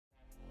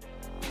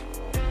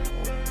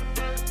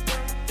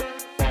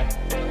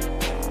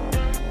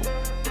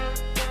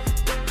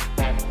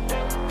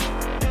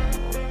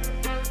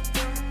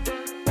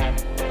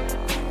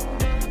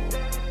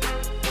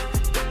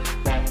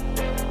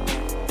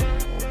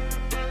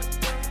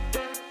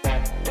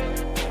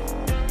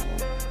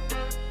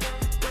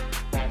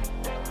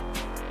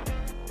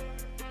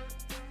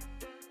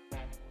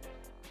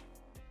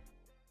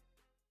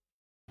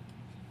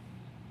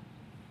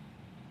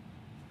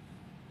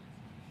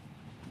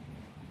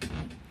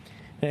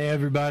Hey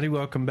everybody,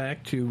 welcome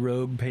back to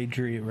Rogue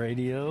Patriot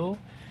Radio.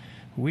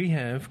 We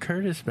have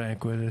Curtis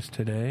back with us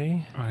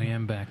today. I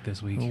am back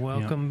this week.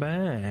 Welcome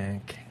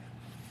back.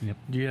 Yep.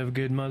 Do you have a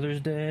good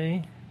Mother's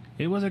Day?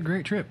 It was a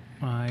great trip.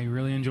 I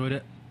really enjoyed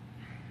it.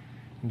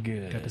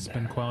 Good. Got to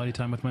spend quality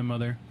time with my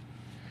mother.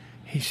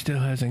 He still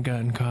hasn't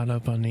gotten caught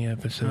up on the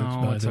episodes,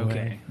 No, by it's the okay.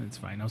 way. It's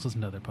fine. I was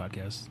listening to other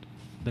podcasts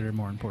that are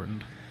more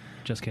important.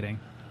 Just kidding.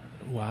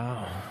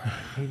 Wow.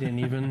 He didn't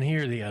even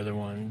hear the other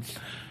ones.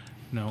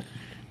 No.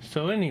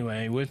 So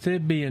anyway, with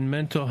it being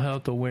Mental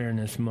Health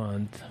Awareness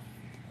Month,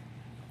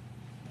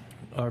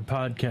 our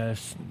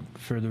podcasts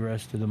for the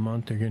rest of the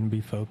month are going to be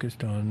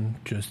focused on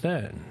just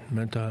that,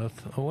 mental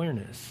health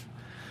awareness.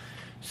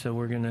 So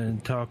we're going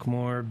to talk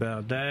more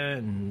about that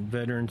and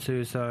veteran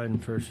suicide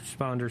and first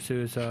responder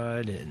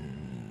suicide,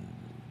 and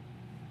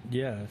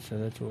yeah, so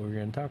that's what we're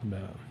going to talk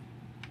about.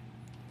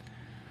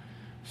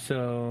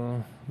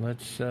 So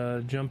let's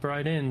jump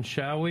right in,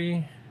 shall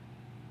we?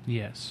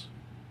 Yes,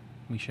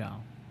 we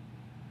shall.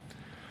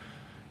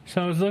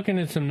 So I was looking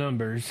at some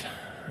numbers,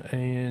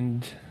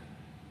 and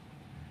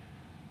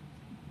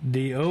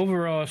the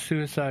overall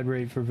suicide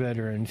rate for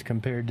veterans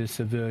compared to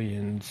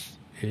civilians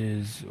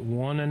is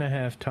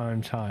 1.5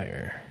 times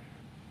higher.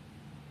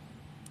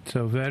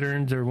 So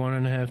veterans are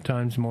 1.5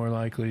 times more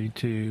likely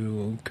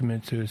to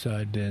commit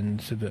suicide than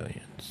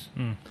civilians.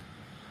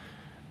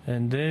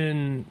 And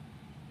then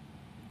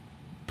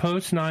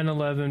post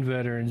 9/11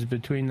 veterans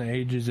between the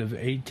ages of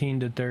 18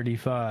 to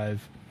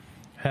 35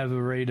 have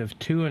a rate of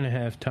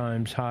 2.5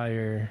 times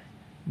higher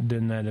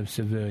than that of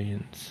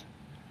civilians,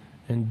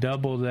 and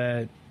double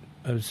that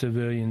of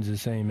civilians the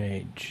same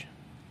age.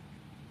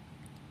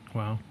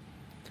 Wow.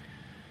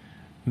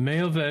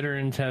 Male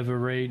veterans have a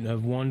rate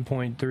of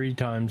 1.3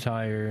 times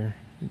higher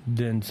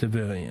than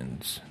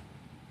civilians.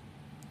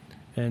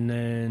 And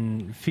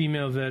then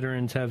female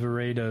veterans have a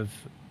rate of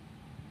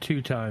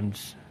 2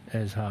 times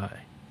as high.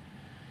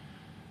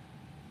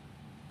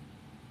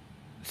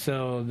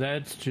 So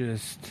that's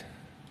just,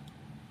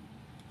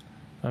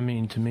 I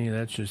mean, to me,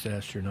 that's just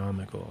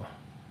astronomical.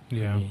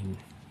 Yeah. I mean,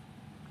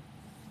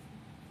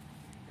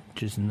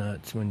 just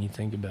nuts when you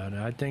think about it.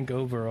 I think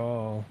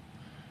overall,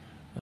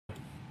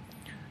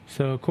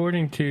 so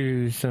according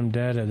to some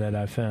data that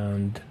I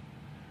found,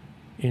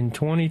 in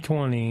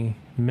 2020,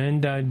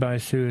 men died by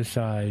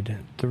suicide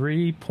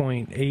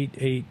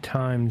 3.88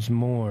 times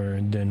more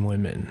than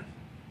women.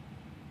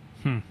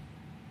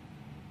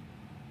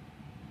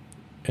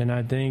 And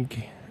I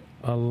think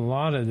a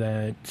lot of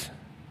that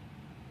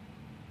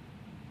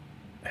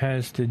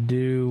has to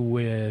do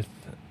with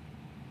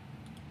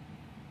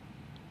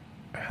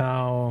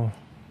how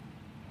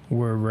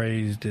we're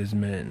raised as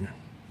men.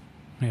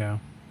 Yeah.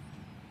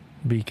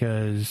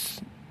 Because,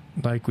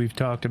 like we've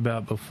talked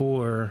about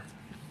before,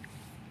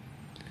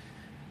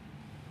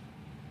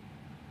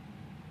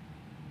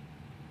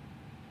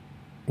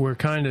 we're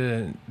kind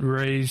of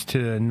raised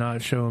to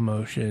not show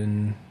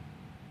emotion,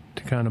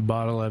 to kind of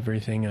bottle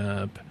everything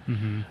up,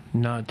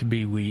 not to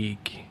be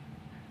weak.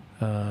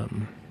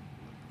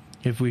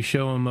 If we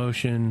show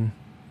emotion,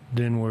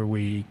 then we're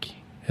weak,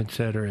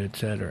 etc.,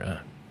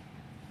 etc.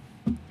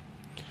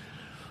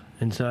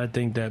 And so I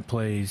think that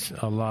plays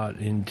a lot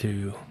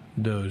into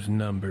those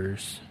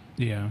numbers.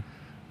 Yeah.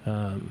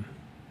 The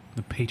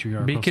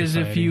patriarchal because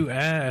society. if you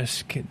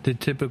ask the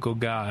typical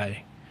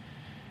guy,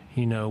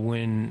 you know,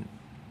 when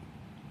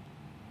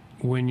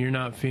you're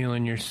not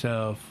feeling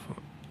yourself,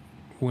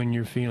 when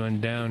you're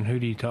feeling down, who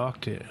do you talk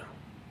to?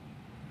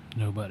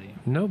 Nobody.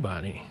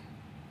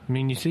 I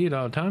mean, you see it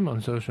all the time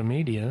on social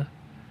media.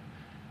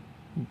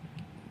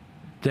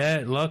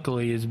 That,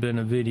 luckily, has been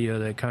a video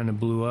that kind of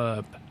blew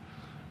up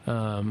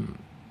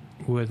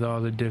with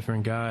all the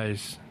different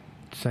guys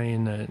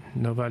saying that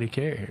nobody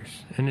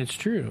cares. And it's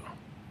true.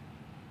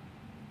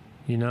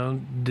 You know,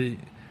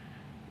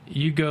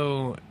 you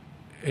go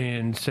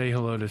and say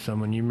hello to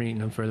someone, you're meeting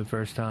them for the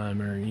first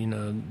time, or, you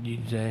know, you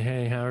say,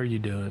 hey, how are you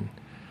doing?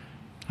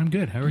 I'm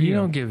good. How are you? You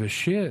don't give a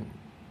shit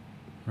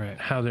Right.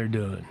 how they're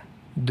doing.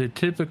 The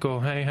typical,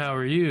 hey, how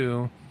are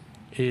you,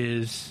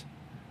 is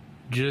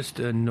just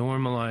a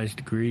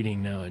normalized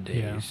greeting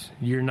nowadays.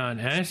 Yeah. You're not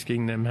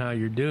asking them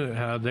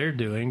how they're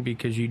doing,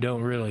 because you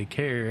don't really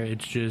care.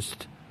 It's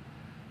just,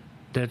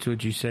 that's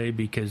what you say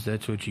because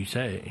that's what you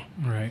say.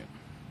 Right.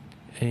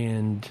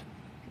 And,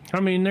 I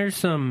mean, there's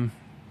some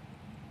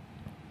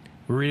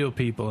real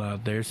people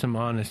out there, some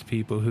honest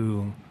people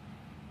who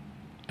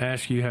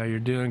ask you how you're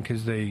doing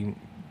because they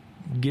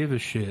give a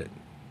shit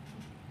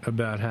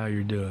about how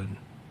you're doing.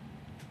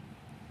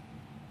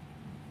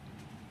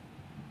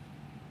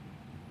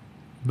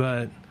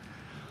 But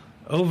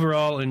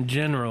overall, in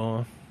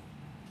general,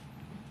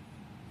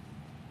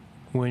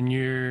 when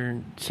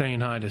you're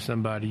saying hi to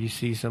somebody, you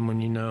see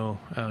someone you know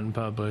out in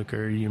public,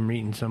 or you're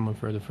meeting someone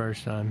for the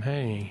first time,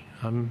 hey,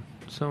 I'm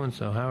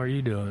so-and-so, how are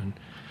you doing?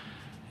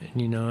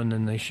 And, you know, and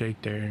then they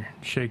shake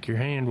your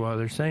hand while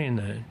they're saying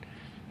that.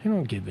 They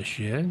don't give a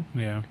shit.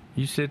 Yeah.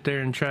 You sit there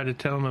and try to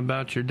tell them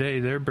about your day,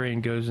 their brain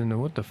goes into,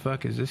 what the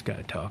fuck is this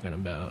guy talking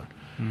about?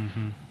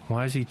 Mm-hmm.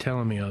 Why is he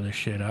telling me all this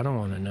shit? I don't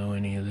want to know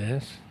any of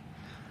this.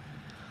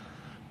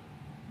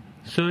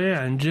 So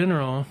yeah, in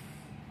general,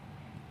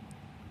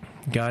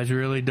 guys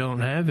really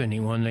don't have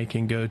anyone they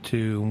can go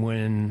to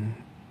when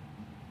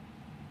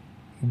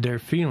they're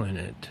feeling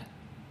it,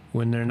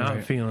 when they're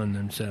not feeling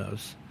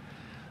themselves.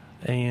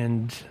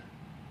 And,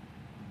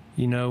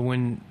 you know,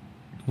 when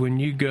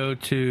you go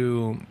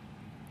to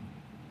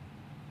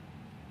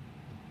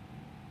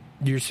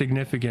your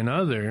significant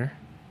other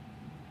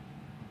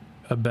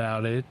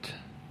about it,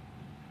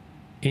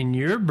 in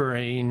your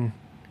brain,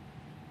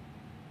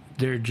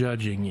 they're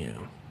judging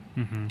you.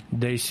 Mm-hmm.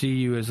 They see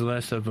you as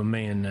less of a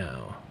man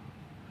now.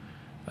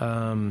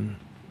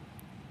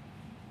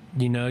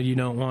 You know, you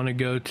don't want to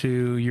go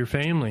to your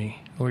family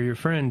or your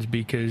friends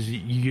because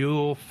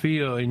you'll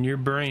feel in your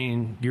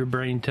brain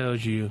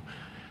tells you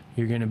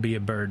you're going to be a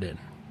burden.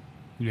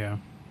 Yeah.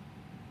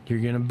 You're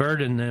going to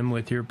burden them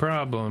with your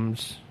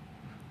problems.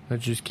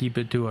 Let's just keep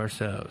it to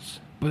ourselves.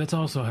 But that's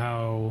also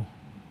how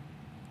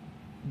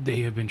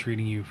they have been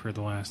treating you for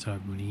the last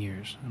however many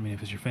years. I mean,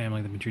 if it's your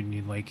family, they've been treating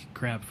you like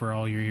crap for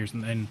all your years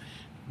and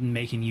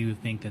making you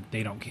think that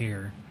they don't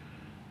care.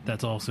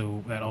 That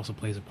also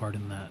plays a part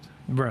in that.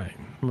 Right.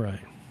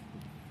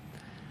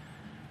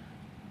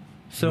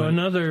 So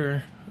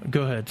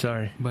go ahead,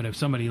 sorry. But if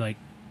somebody like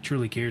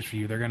truly cares for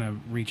you, they're going to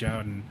reach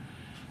out and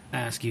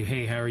ask you,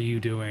 hey, how are you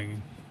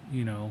doing?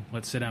 You know,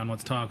 let's sit down,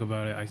 let's talk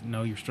about it. I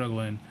know you're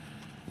struggling.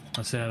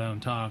 Let's sit down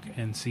and talk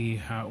and see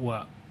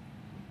what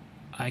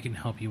I can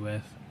help you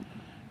with.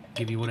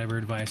 Give you whatever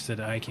advice that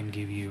I can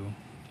give you.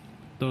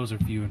 Those are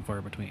few and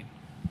far between.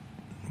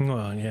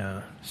 Well,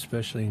 yeah,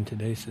 especially in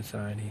today's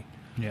society.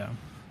 Yeah.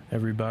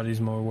 Everybody's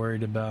more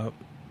worried about,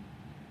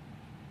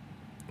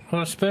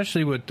 well,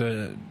 especially with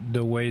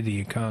the way the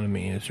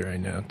economy is right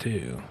now,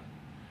 too.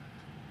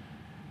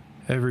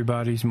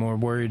 Everybody's more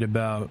worried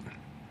about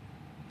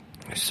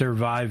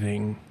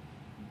surviving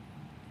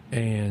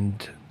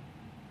and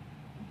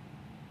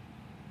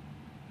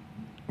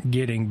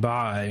getting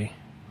by,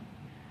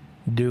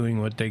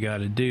 doing what they got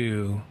to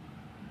do,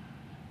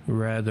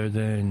 rather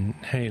than,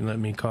 hey, let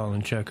me call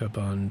and check up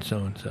on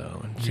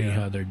so-and-so and see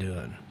how they're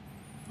doing.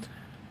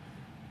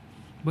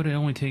 But it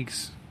only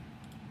takes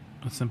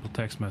a simple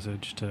text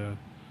message to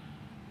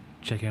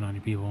check in on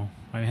your people.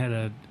 I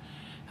had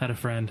a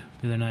friend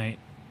the other night.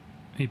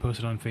 He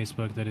posted on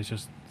Facebook that he's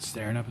just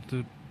staring up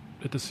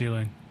at the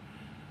ceiling,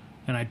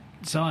 and I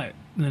saw it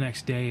the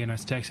next day, and I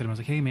texted him. I was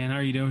like, "Hey man, how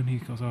are you doing?" He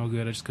goes, "Oh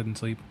good, I just couldn't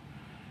sleep."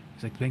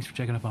 He's like, "Thanks for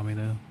checking up on me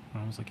though."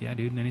 And I was like, "Yeah,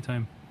 dude,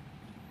 anytime.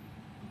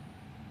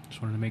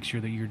 Just wanted to make sure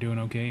that you're doing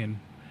okay, and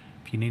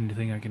if you need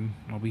anything,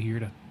 I'll be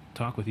here to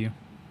talk with you."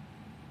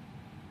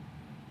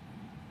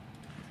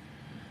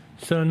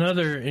 So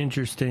another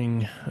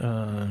interesting,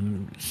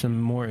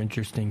 some more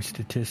interesting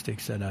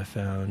statistics that I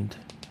found.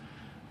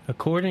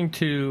 According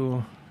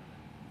to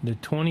the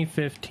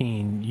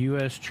 2015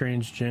 U.S.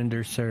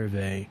 Transgender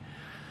Survey,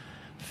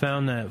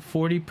 found that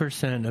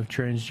 40% of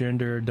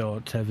transgender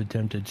adults have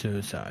attempted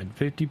suicide.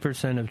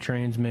 50% of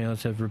trans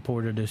males have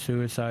reported a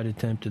suicide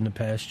attempt in the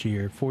past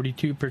year.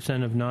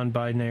 42% of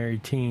non-binary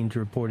teens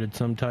reported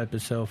some type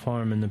of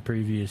self-harm in the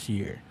previous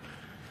year.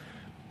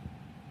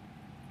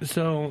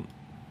 So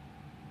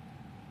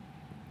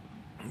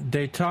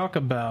they talk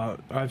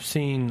about, I've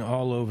seen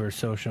all over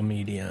social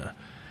media,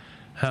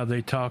 how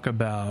they talk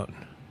about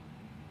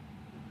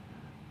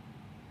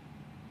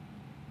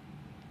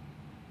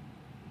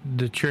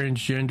the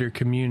transgender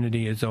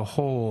community as a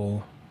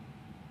whole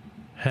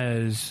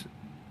has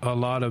a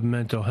lot of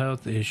mental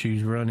health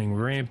issues running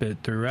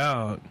rampant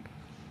throughout,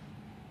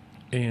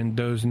 and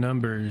those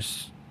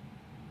numbers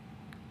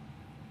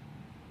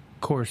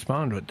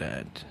correspond with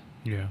that.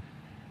 Yeah.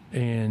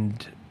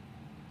 And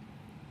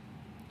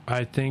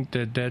I think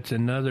that that's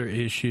another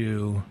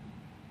issue,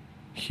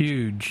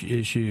 huge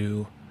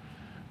issue,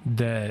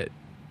 that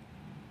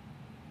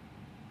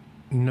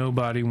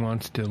nobody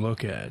wants to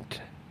look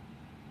at,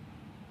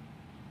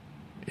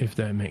 if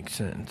that makes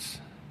sense.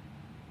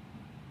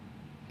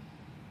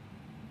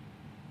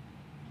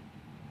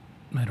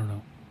 I don't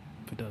know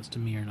if it does to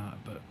me or not,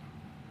 but...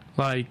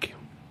 Like,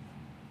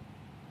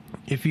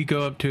 if you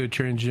go up to a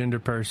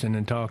transgender person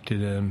and talk to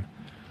them,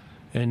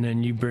 and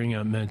then you bring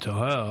up mental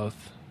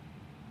health,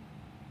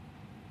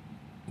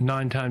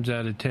 9 times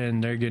out of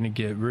 10, they're going to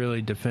get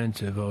really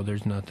defensive. Oh,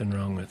 there's nothing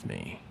wrong with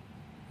me.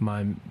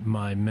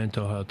 My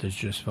mental health is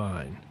just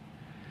fine.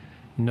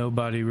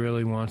 Nobody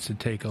really wants to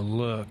take a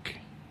look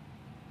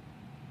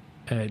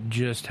at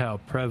just how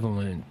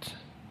prevalent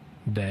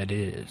that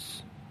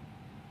is.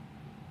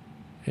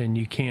 And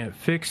you can't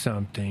fix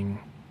something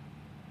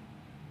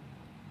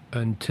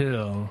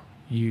until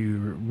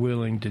you're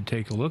willing to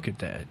take a look at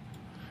that.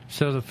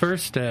 So the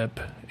first step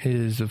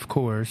is, of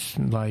course,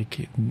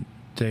 like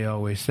they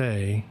always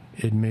say,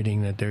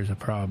 admitting that there's a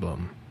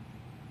problem.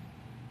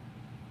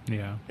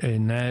 Yeah.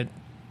 And that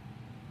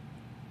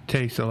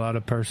takes a lot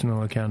of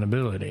personal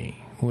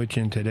accountability, which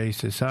in today's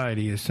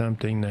society is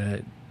something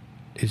that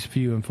is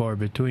few and far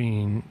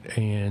between,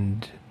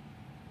 and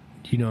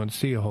you don't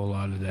see a whole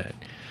lot of that.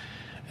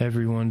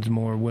 everyone's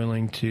more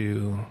willing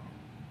to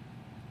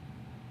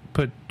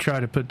try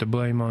to put the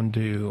blame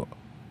onto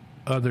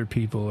other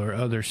people or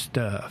other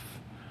stuff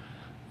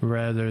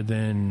rather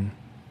than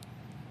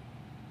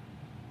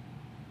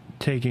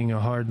taking a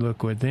hard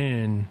look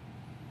within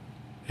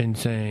and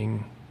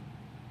saying,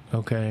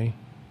 okay,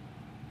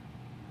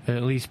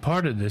 at least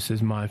part of this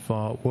is my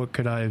fault. What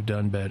could I have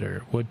done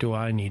better? What do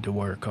I need to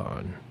work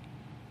on?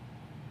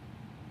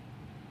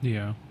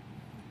 Yeah.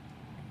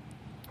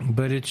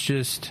 But it's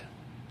just...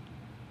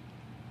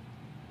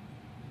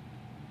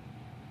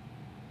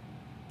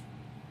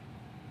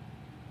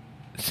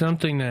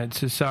 something that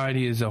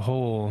society as a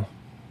whole,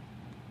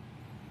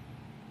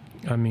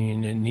 I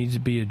mean, it needs to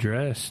be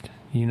addressed.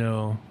 You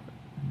know,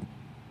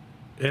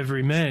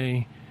 every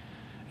May,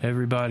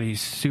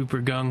 everybody's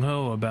super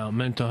gung-ho about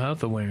mental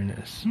health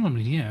awareness. I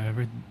mean, yeah,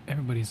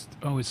 everybody's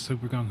always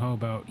super gung-ho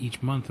about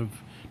each month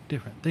of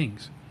different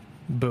things.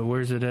 But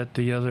where's it at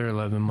the other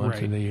 11 months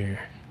Right. of the year?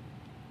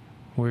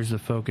 Where's the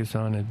focus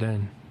on it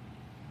then?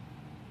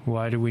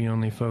 Why do we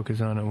only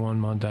focus on it 1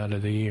 month out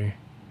of the year?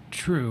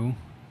 True,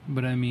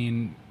 but I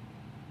mean,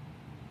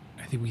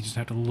 I think we just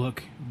have to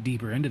look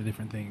deeper into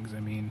different things. I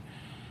mean,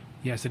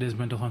 yes, it is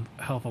Mental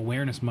Health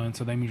Awareness Month,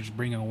 so that means you're just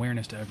bringing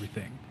awareness to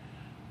everything.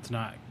 It's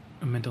not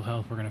a mental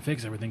health, we're going to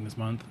fix everything this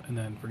month, and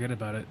then forget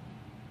about it.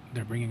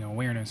 They're bringing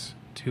awareness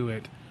to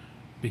it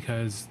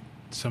because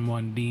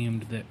someone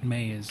deemed that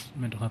May is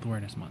Mental Health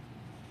Awareness Month.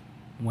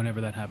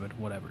 Whenever that happened,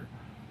 whatever.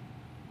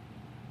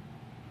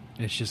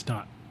 It's just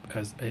not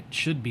as... it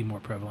should be more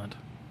prevalent.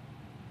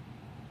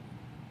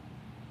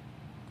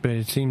 But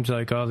it seems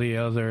like all the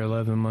other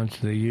 11 months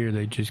of the year,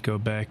 they just go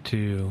back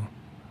to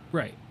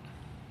Right.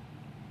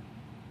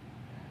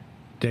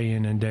 day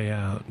in and day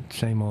out,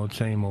 same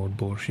old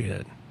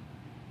bullshit.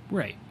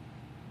 Right.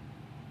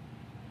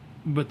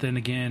 But then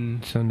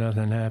again, So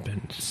nothing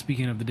happens.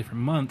 speaking of the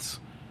different months,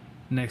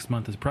 next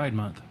month is Pride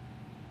Month.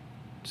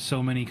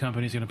 So many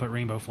companies are going to put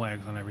rainbow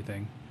flags on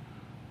everything.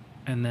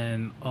 And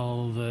then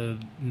all the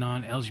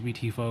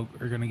non-LGBT folk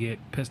are going to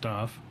get pissed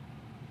off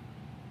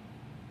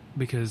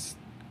because,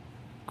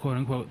 quote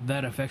unquote,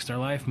 that affects their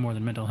life more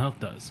than mental health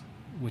does,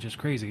 which is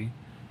crazy.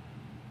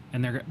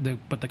 And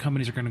but the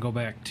companies are going to go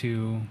back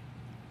to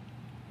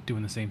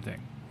doing the same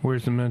thing.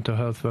 Where's the mental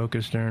health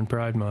focus during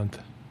Pride Month?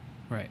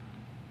 Right.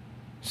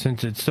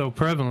 Since it's so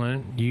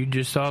prevalent, you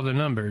just saw the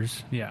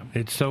numbers. Yeah.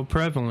 It's so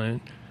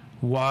prevalent.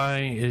 Why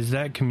is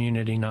that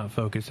community not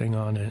focusing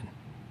on it?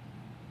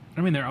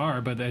 I mean, there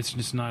are, but it's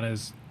just not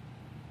as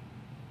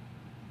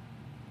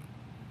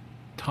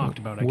talked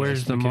about, I Where's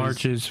guess. the because-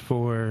 marches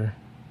for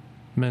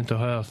mental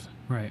health?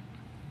 Right.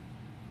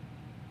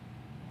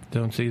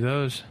 Don't see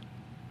those.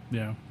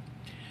 Yeah.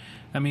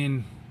 I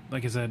mean,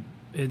 like I said,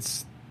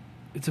 it's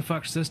a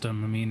fucked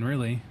system. I mean,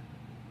 really.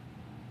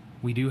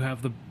 We do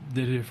have the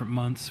different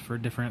months for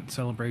different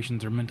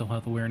celebrations or mental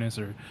health awareness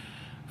or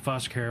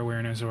foster care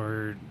awareness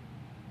or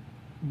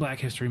Black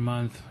History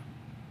Month,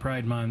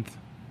 Pride Month,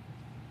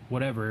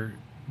 whatever,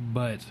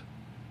 but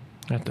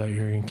I thought you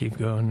were going to keep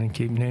going and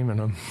keep naming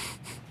them.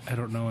 I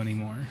don't know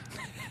anymore.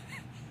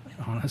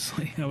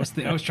 Honestly, I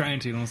was trying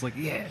to, and I was like,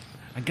 yeah,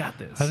 I got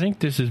this. I think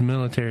this is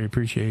Military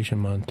Appreciation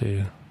Month,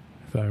 too,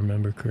 if I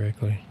remember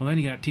correctly. Well, then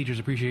you got Teachers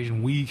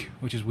Appreciation Week,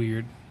 which is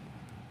weird.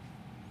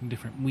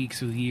 Different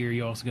weeks of the year,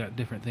 you also got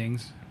different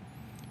things.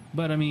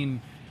 But, I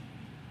mean,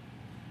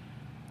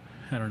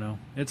 I don't know.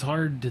 It's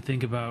hard to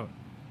think about.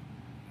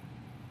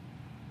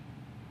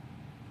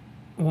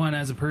 One,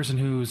 as a person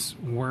who's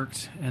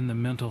worked in the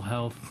mental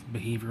health,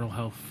 behavioral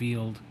health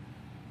field,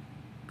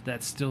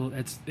 that's still,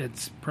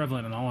 it's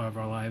prevalent in all of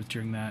our lives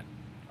during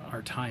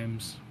our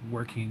times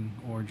working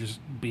or just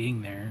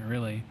being there,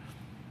 really.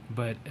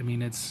 But, I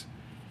mean, it's,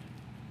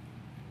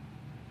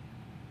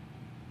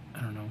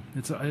 I don't know.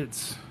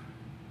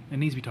 It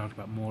needs to be talked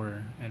about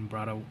more and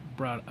brought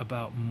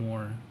about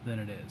more than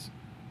it is.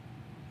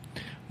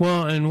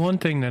 Well, and one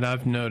thing that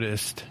I've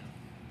noticed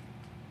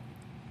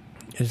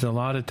is a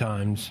lot of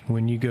times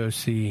when you go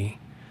see...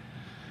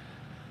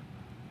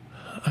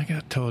 I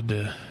got told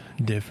the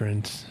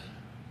difference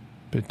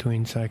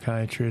between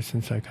psychiatrists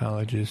and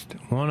psychologists.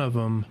 One of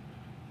them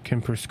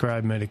can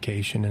prescribe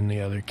medication and the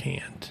other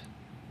can't.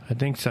 I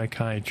think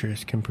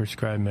psychiatrists can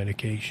prescribe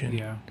medication.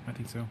 Yeah, I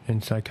think so.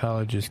 And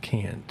psychologists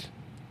can't.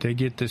 They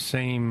get the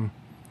same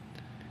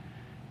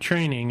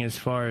training as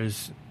far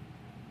as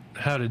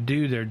how to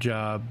do their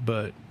job,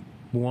 but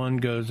one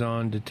goes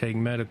on to take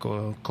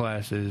medical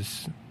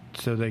classes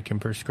so they can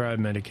prescribe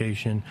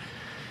medication.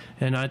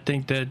 And I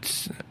think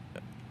that's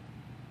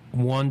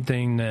one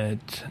thing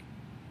that,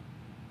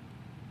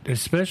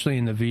 especially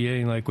in the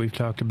VA, like we've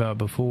talked about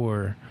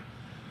before,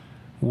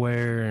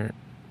 where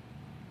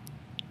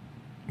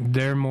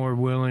they're more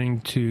willing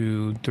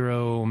to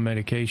throw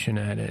medication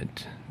at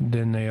it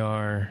than they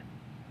are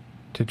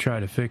to try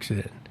to fix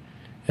it.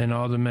 And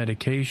all the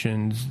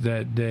medications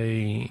that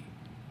they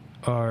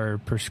are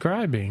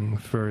prescribing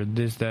for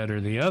this, that, or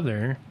the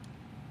other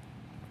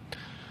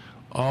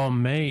all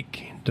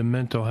make the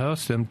mental health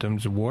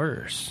symptoms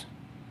worse.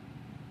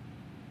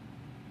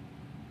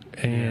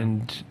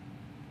 And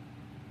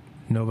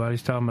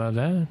Nobody's talking about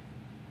that.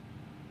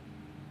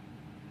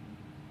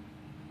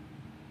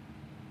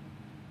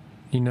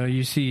 You know,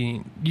 you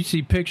see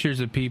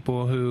pictures of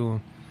people who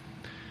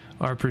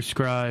are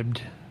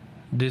prescribed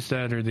this,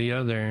 that, or the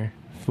other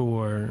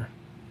for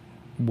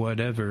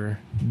whatever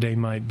they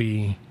might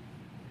be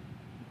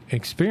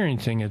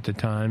experiencing at the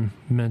time,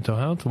 mental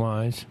health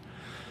wise,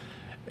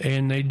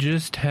 and they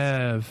just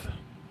have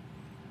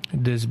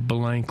this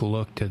blank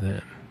look to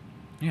them.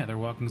 Yeah, they're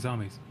walking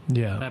zombies.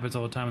 Yeah. That happens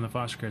all the time in the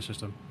foster care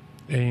system.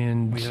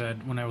 And we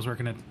had, when I was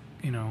working at,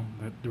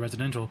 the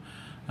residential,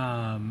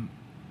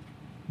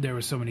 there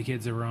was so many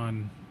kids that were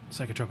on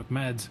psychotropic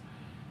meds.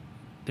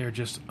 They're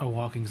just a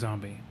walking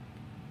zombie.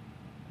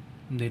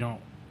 They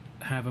don't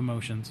have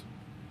emotions.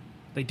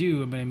 They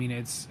do, but I mean,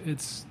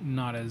 it's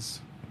not as...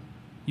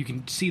 You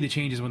can see the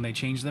changes when they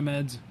change the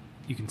meds.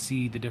 You can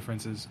see the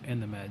differences in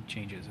the med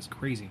changes. It's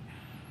crazy.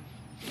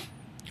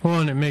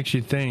 Well, and it makes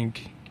you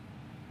think,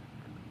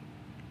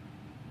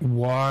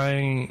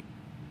 why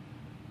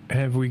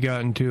have we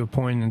gotten to a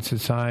point in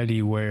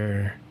society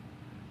where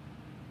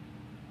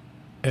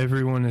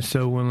everyone is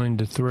so willing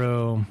to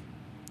throw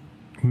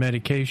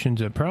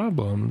medications at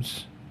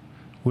problems,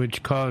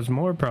 which cause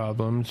more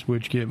problems,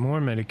 which get more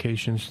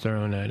medications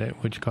thrown at it,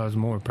 which cause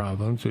more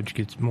problems, which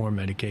gets more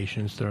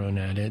medications thrown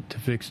at it to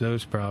fix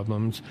those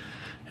problems,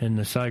 and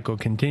the cycle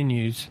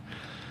continues,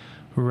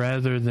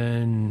 rather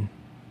than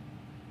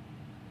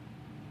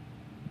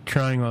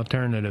trying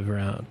alternative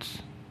routes?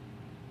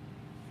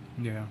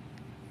 Yeah.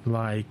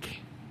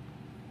 Like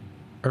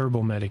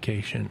herbal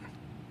medication.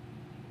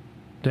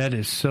 That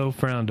is so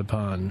frowned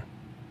upon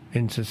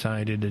in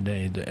society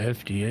today. The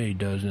FDA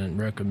doesn't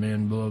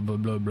recommend blah, blah,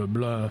 blah, blah,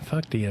 blah.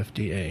 Fuck the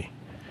FDA.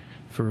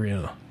 For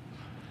real.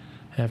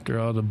 After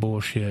all the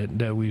bullshit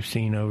that we've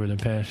seen over the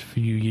past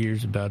few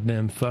years about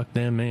them, fuck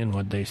them and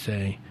what they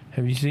say.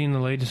 Have you seen the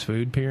latest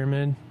food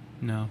pyramid?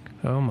 No.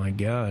 Oh my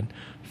God.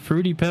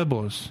 Fruity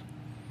Pebbles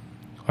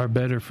are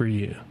better for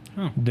you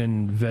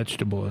than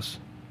vegetables,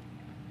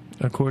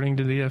 according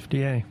to the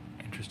FDA.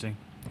 Interesting.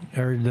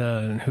 Or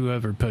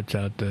whoever puts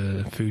out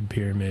the food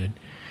pyramid.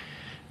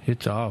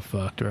 It's all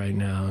fucked right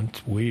now.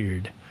 It's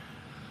weird.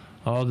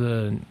 All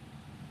the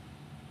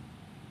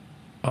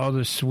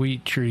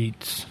sweet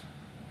treats,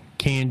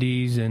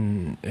 candies,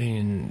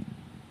 and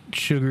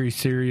sugary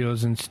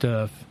cereals and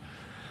stuff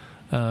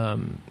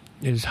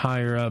is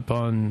higher up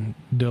on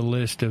the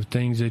list of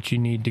things that you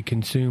need to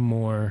consume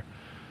more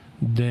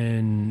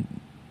than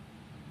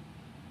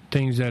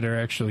things that are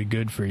actually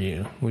good for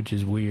you, which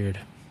is weird.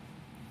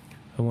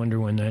 I wonder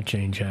when that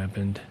change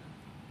happened.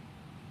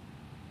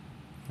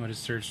 I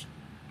just searched,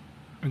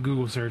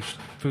 Google searched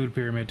Food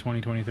Pyramid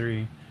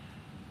 2023.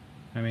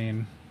 I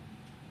mean,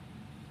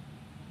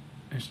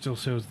 it still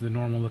shows the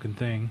normal looking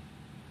thing.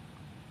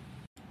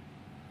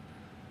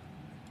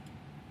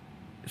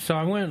 So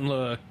I went and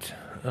looked.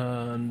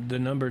 The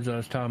numbers I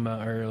was talking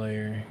about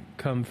earlier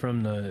come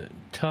from the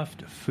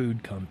Tuft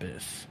Food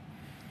Compass.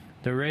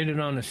 They're rated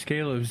on a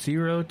scale of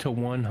 0 to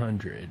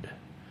 100.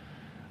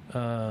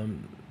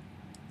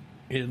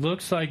 It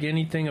looks like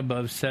anything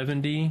above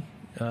 70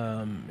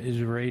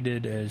 is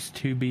rated as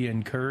to be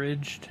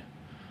encouraged.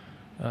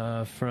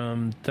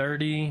 From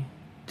 30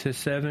 to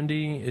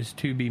 70 is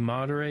to be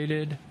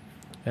moderated.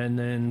 And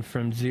then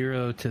from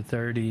 0 to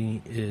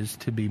 30 is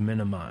to be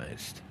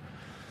minimized.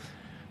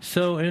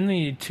 So in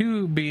the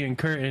to be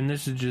encouraged, and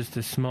this is just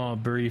a small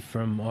brief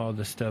from all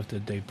the stuff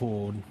that they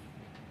pulled.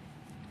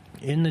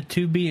 In the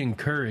to be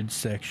encouraged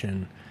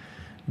section,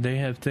 they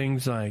have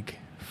things like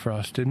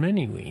frosted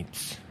mini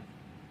wheats.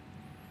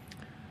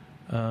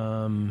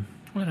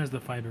 What has the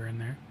fiber in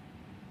there?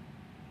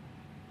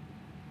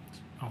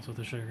 Also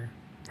the sugar.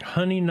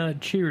 Honey Nut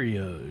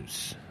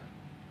Cheerios.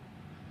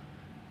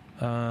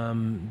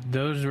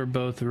 Those were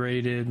both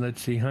rated.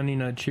 Let's see. Honey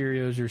Nut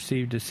Cheerios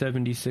received a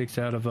 76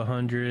 out of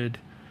 100.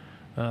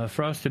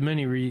 Frosted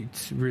Mini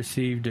Wheats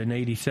received an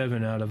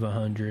 87 out of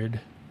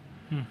 100.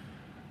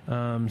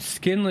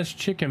 Skinless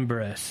Chicken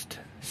Breast,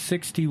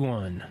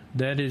 61.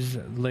 That is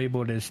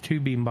labeled as to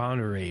be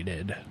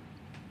moderated.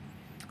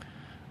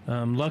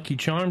 Lucky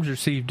Charms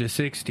received a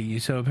 60,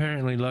 so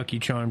apparently Lucky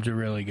Charms are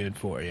really good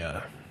for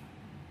you.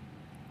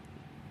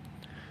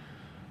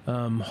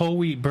 Whole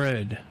wheat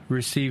bread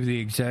received the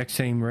exact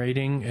same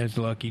rating as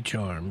Lucky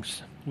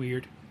Charms.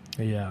 Weird.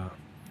 Yeah.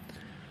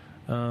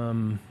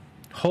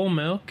 Whole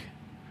milk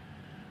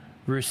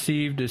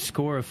received a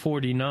score of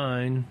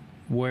 49,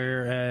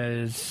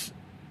 whereas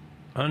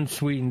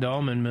unsweetened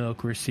almond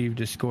milk received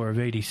a score of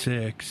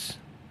 86.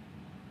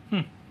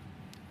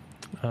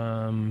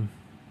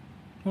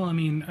 Well, I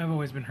mean, I've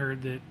always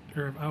heard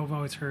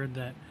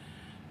that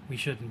we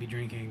shouldn't be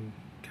drinking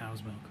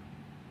cow's milk.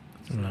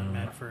 It's not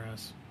meant for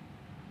us.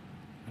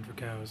 Meant for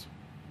cows.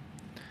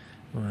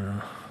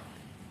 Well,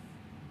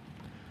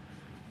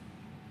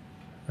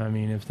 I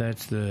mean, if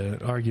that's the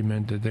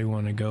argument that they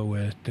want to go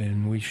with,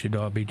 then we should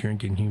all be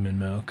drinking human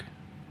milk.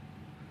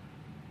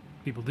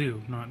 People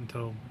do, not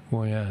until...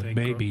 Well, yeah,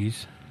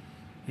 babies.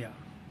 Yeah.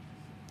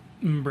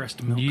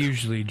 Breast milk.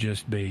 Usually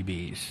just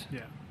babies.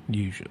 Yeah.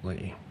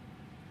 Usually.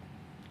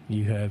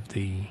 you have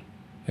the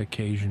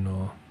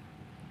occasional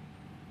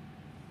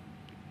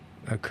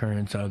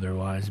occurrence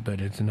otherwise,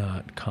 but it's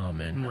not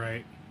common.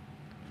 Right.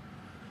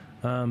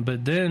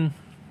 But then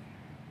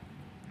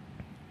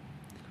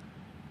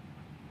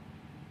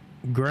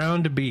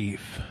ground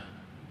beef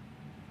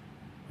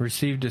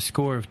received a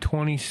score of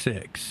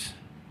 26.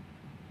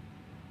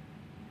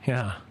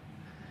 Yeah.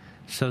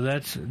 So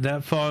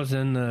that falls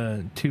in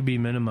the to be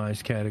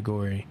minimized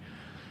category.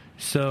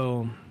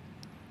 So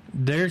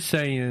they're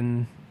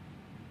saying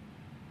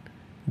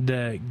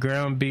that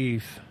ground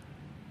beef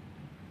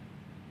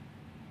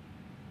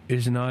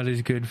is not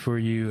as good for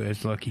you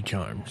as Lucky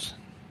Charms.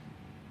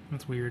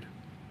 That's weird.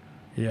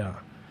 Yeah.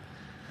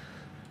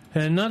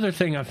 And another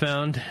thing I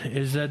found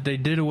is that they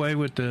did away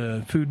with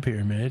the food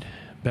pyramid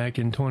back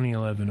in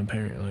 2011,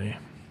 apparently.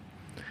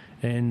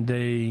 And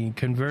they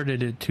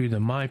converted it to the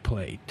My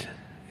Plate,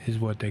 is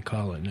what they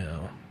call it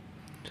now.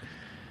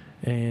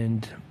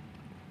 And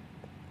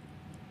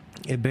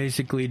it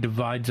basically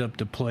divides up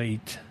the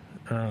plate,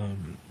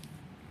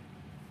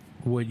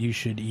 what you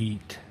should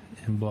eat,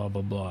 and blah,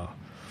 blah, blah.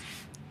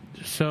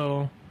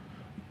 So,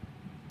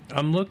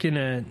 I'm looking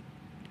at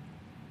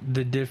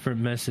the different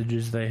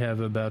messages they have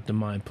about the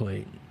My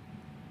Plate.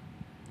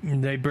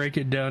 They break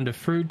it down to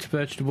fruits,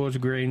 vegetables,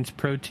 grains,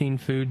 protein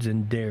foods,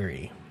 and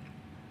dairy.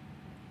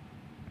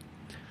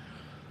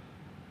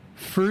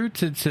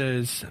 Fruits, it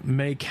says,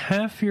 make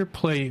half your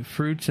plate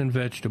fruits and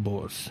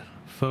vegetables.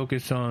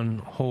 Focus on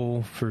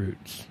whole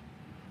fruits.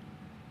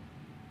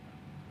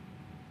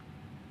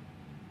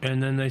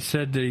 And then they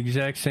said the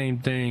exact same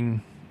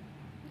thing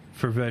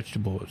for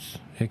vegetables,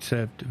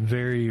 except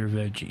vary your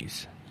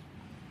veggies.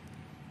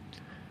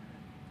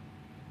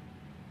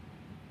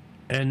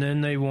 And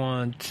then they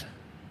want...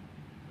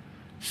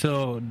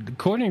 So,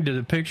 according to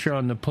the picture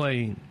on the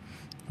plate,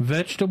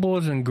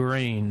 vegetables and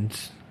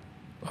grains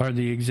are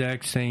the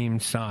exact same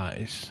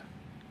size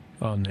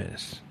on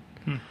this.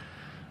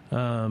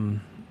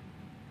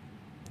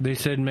 They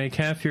said make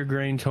half your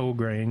grains whole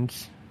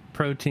grains.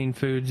 Protein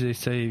foods, they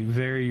say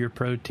vary your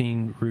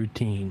protein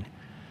routine.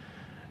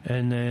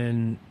 And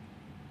then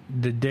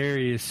the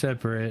dairy is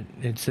separate.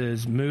 It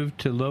says move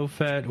to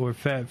low-fat or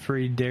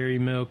fat-free dairy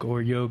milk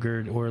or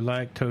yogurt or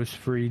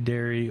lactose-free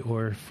dairy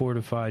or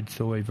fortified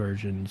soy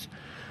versions.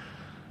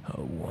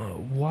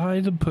 Why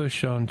the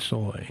push on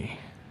soy?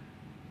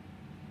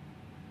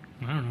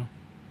 I don't know.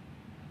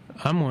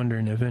 I'm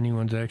wondering if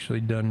anyone's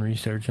actually done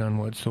research on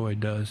what soy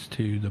does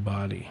to the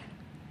body.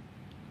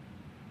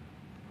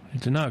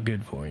 It's not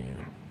good for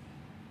you.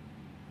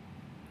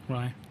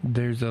 Why?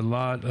 There's a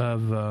lot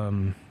of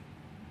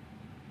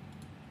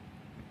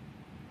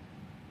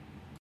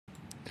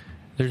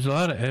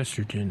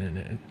estrogen in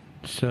it.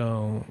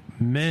 So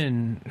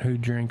men who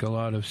drink a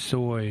lot of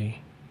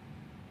soy-based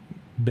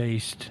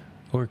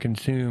or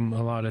consume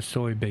a lot of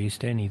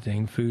soy-based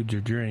anything, foods or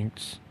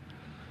drinks,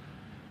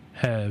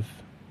 have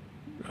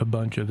a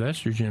bunch of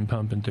estrogen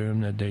pumping through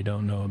them that they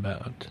don't know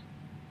about.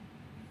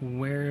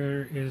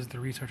 Where is the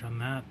research on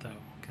that, though?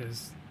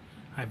 Because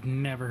I've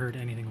never heard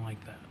anything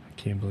like that. I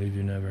can't believe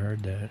you never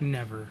heard that.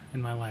 Never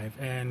in my life.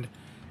 And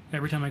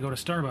every time I go to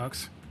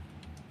Starbucks,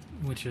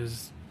 which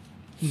is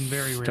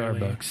very rarely...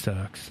 Starbucks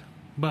sucks.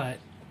 But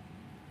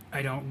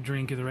I don't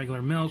drink the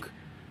regular milk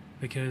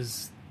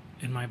because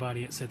in my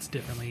body it sits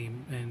differently,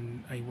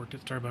 and I worked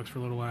at Starbucks for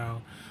a little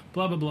while,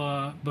 blah, blah,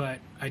 blah, but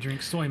I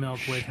drink soy milk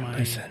with my...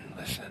 Listen.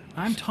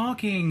 I'm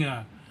talking.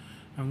 I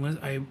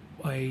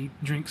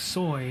drink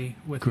soy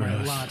with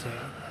my latte.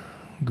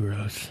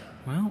 Gross.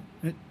 Well,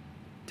 it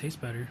tastes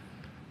better.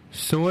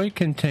 Soy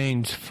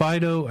contains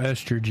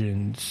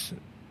phytoestrogens,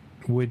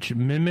 which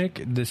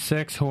mimic the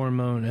sex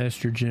hormone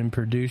estrogen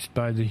produced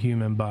by the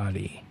human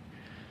body.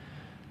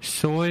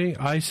 Soy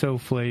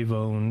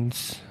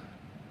isoflavones,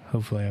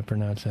 hopefully I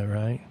pronounced that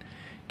right,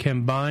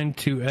 can bind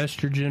to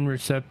estrogen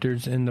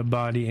receptors in the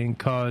body and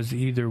cause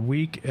either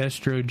weak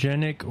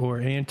estrogenic or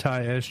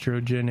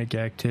anti-estrogenic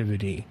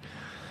activity.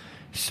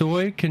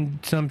 Soy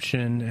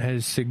consumption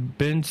has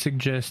been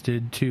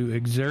suggested to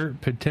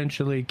exert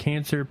potentially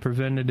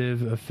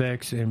cancer-preventative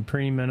effects in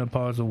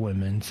premenopausal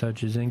women,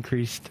 such as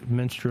increased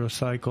menstrual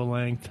cycle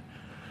length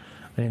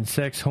and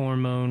sex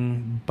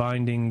hormone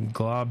binding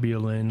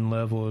globulin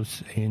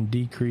levels and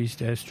decreased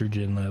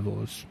estrogen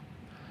levels.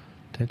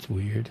 That's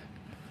weird.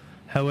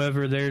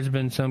 However, there's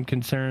been some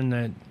concern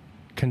that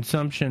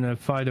consumption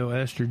of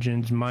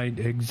phytoestrogens might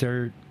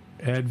exert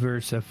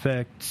adverse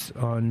effects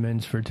on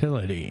men's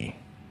fertility,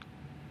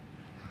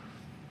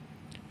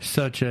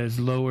 such as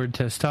lowered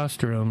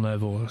testosterone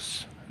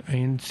levels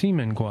and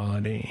semen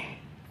quality.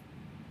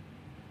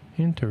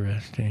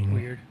 Interesting.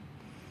 Weird.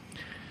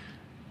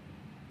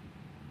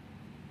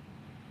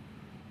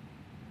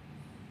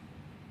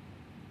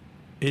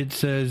 It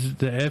says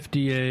the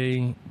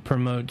FDA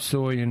promotes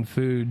soy in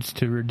foods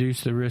to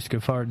reduce the risk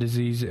of heart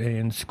disease,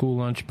 and school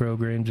lunch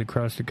programs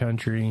across the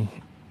country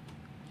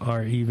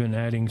are even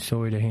adding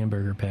soy to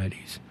hamburger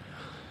patties.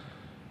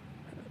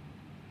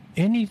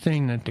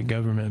 Anything that the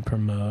government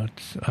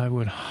promotes, I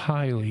would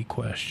highly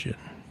question.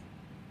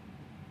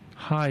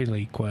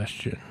 Highly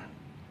question.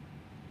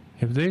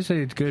 If they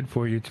say it's good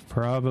for you, it's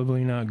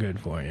probably not good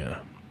for you.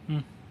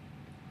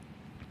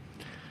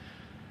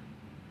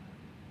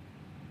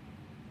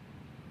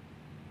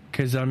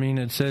 Because, I mean,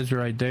 it says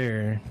right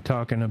there,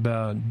 talking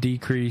about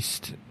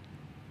decreased,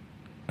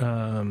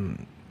 lower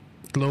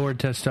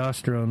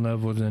testosterone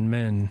levels in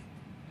men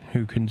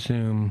who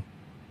consume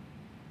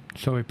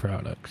soy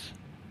products.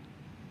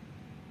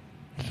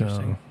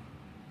 So,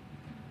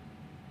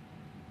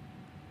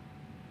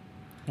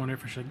 wonder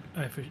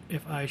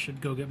if I should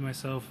go get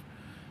myself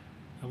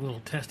a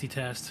little testy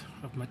test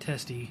of my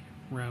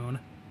testosterone.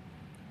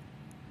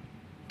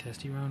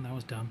 Testosterone? That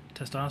was dumb.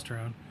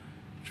 Testosterone.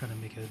 Trying to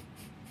make it,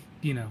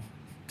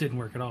 didn't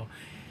work at all.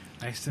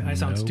 I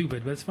sound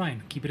stupid, but it's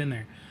fine. Keep it in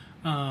there.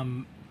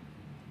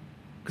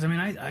 Because,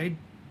 I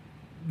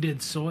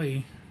did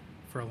soy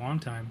for a long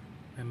time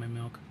in my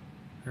milk.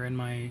 Or in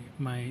my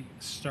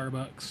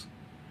Starbucks.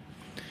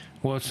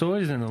 Well,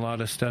 soy's in a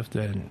lot of stuff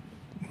that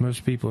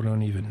most people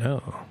don't even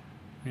know.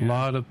 Yeah. A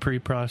lot of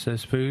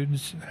pre-processed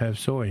foods have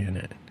soy in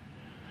it.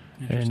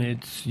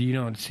 And you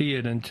don't see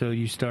it until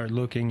you start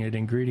looking at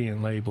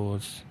ingredient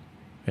labels,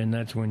 and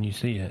that's when you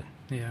see it.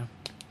 Yeah.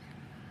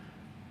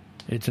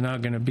 It's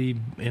not going to be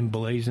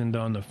emblazoned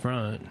on the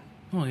front.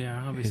 Oh,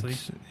 yeah, obviously.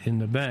 It's in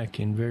the back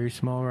in very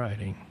small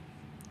writing.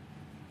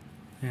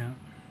 Yeah.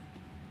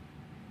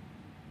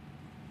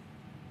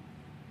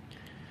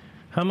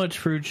 How much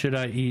fruit should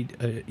I eat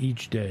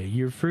each day?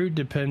 Your fruit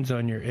depends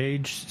on your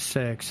age,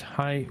 sex,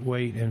 height,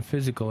 weight, and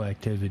physical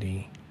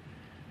activity.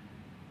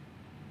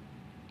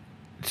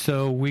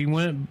 So we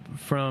went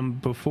from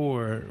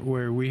before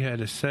where we had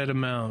a set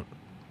amount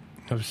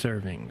of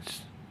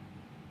servings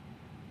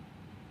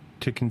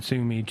to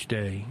consume each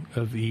day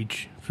of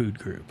each food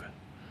group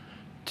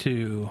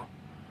to,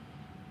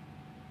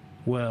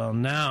 well,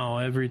 now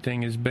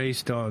everything is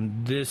based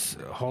on this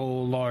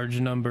whole large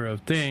number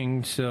of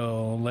things,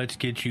 so let's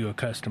get you a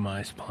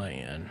customized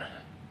plan.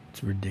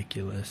 It's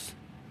ridiculous.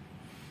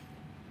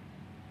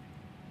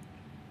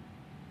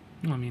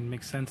 Well, it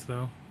makes sense,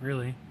 though,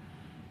 really.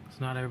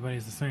 Because not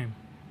everybody's the same.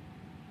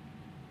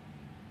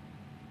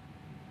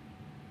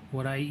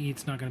 What I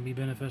eat's not going to be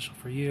beneficial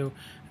for you,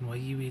 and what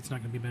you eat's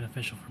not going to be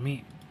beneficial for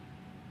me.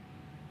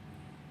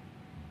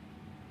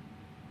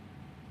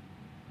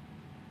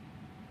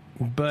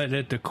 But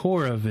at the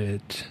core of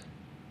it,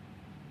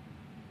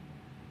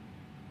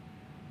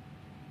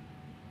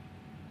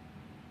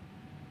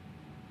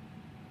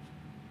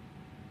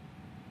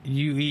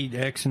 you eat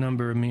X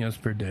number of meals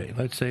per day.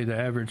 Let's say the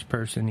average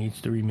person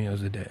eats 3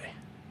 meals a day.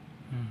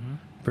 Mm-hmm.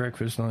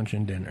 Breakfast, lunch,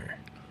 and dinner.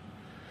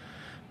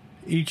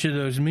 Each of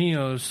those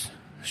meals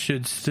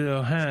should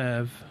still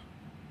have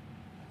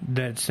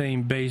that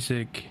same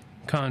basic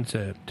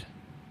concept.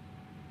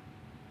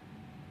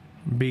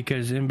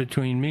 Because in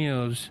between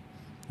meals,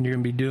 you're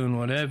going to be doing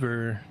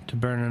whatever to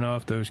burning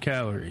off those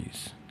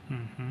calories.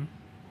 Mm-hmm.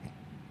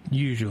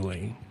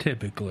 Usually,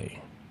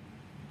 typically.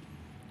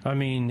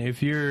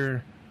 If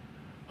you're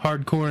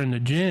hardcore in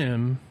the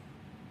gym,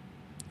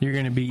 you're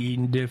going to be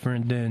eating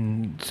different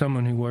than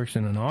someone who works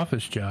in an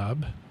office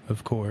job,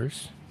 of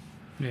course.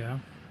 Yeah.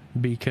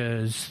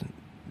 Because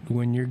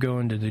when you're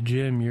going to the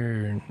gym,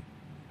 you're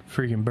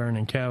freaking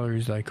burning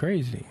calories like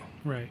crazy.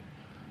 Right.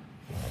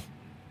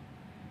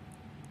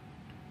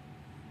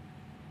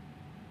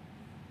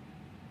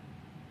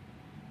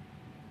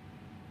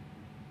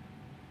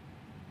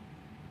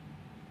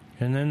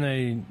 And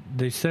then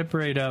they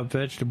separate out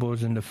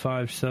vegetables into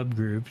 5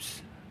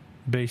 subgroups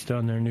based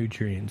on their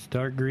nutrients.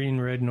 Dark green,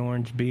 red and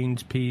orange,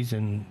 beans, peas,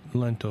 and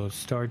lentils,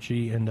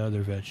 starchy, and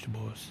other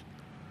vegetables.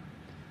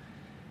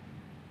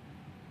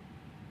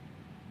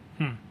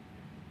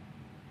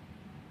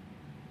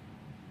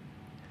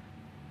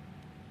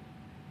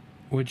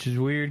 Which is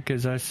weird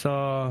because I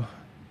saw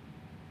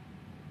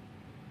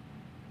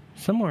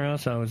somewhere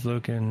else I was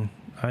looking,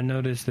 I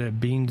noticed that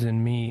beans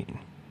and meat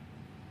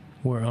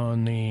were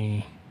on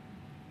the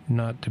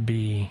not to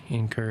be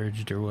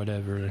encouraged or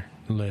whatever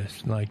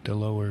list, like the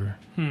lower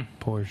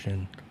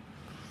portion.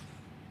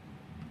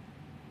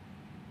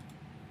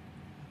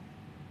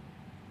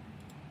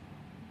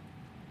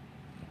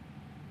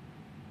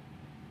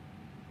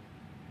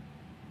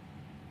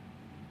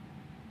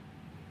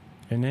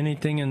 And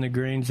anything in the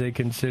grains they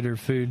consider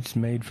foods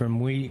made from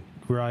wheat,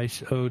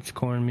 rice, oats,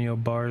 cornmeal,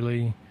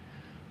 barley,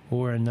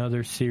 or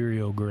another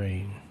cereal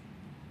grain.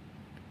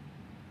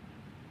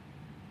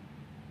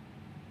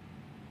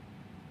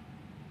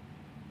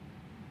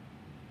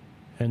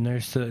 And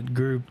they're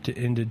grouped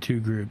into 2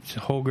 groups,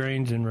 whole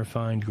grains and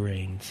refined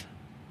grains.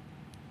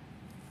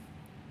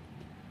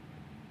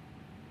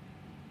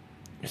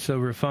 So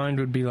refined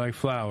would be like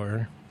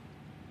flour.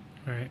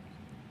 Right.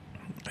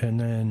 And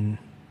then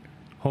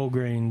whole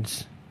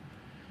grains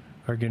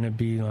are going to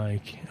be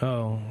like,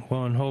 in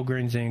whole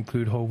grains they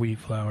include whole wheat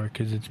flour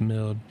because it's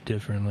milled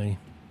differently.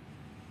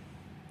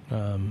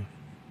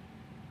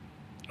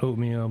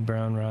 Oatmeal,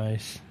 brown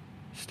rice,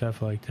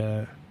 stuff like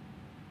that.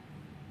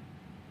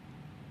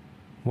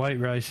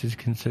 White rice is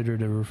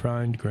considered a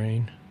refined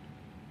grain.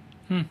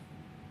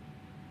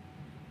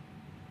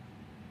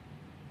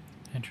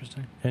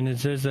 Interesting. And it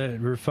says that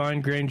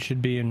refined grains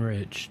should be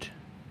enriched.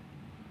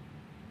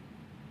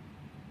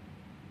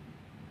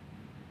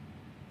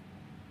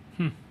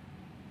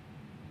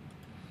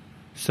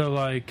 So,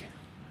 like,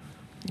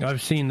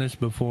 I've seen this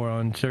before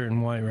on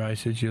certain white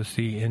rices. You'll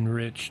see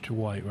enriched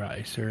white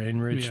rice or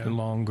enriched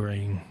long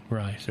grain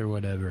rice or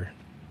whatever.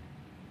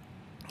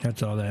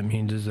 That's all that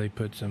means, is they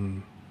put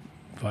some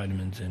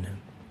vitamins in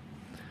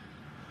it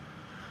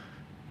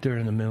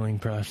during the milling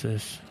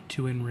process.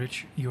 To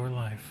enrich your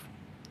life.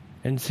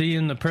 And see,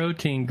 in the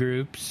protein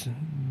groups,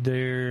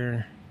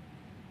 they're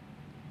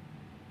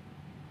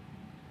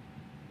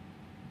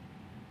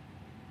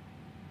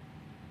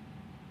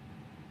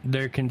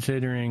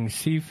considering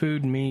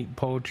seafood, meat,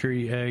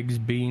 poultry, eggs,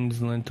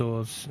 beans,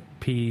 lentils,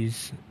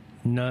 peas,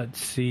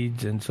 nuts,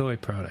 seeds, and soy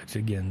products.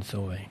 Again,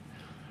 soy.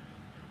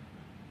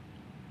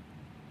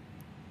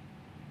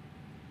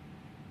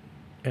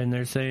 And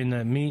they're saying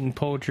that meat and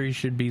poultry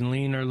should be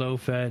lean or low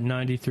fat,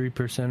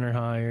 93% or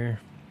higher,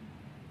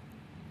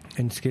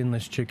 and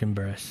skinless chicken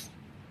breasts.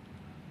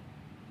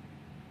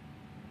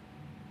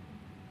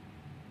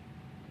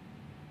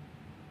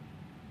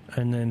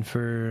 And then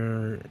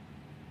for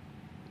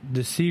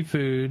the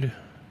seafood,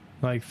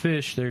 like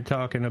fish, they're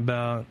talking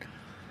about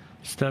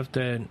stuff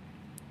that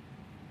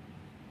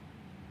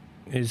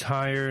is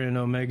higher in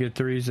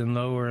omega-3s and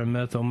lower in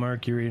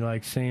methylmercury,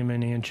 like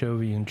salmon,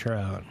 anchovy, and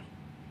trout.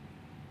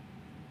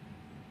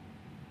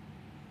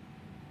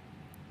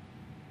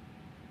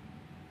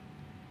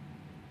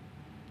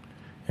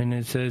 And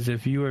it says,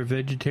 if you are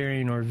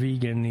vegetarian or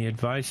vegan, the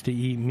advice to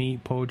eat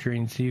meat, poultry,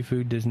 and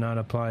seafood does not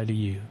apply to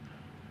you.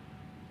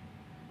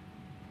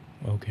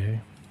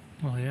 Okay.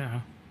 Well, yeah.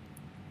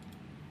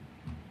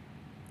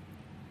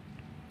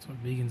 That's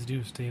what vegans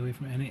do, stay away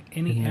from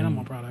any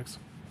animal products.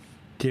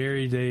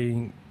 Dairy,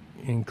 they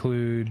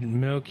include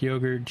milk,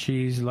 yogurt,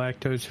 cheese,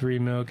 lactose-free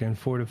milk, and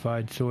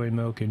fortified soy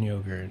milk and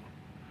yogurt.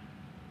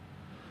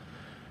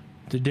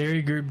 The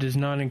dairy group does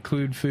not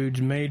include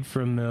foods made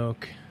from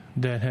milk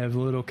that have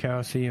little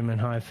calcium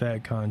and high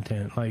fat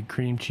content, like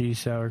cream cheese,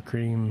 sour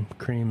cream,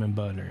 cream, and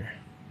butter.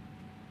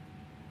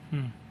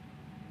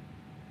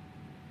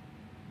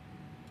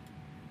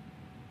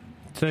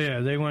 So yeah,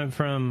 they went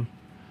from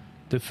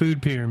the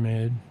food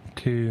pyramid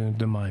to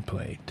the My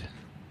Plate.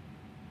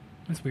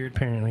 That's weird.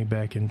 Apparently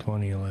back in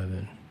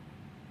 2011.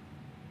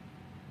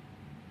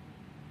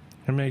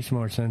 It makes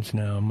more sense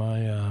now.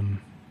 My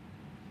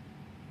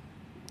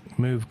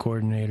move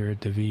coordinator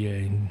at the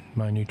VA,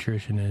 my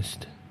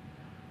nutritionist,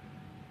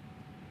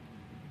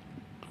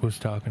 was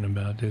talking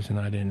about this, and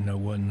I didn't know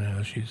what in the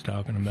hell she was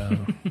talking about.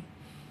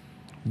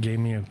 Gave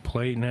me a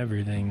plate and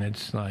everything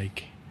that's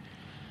like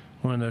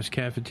one of those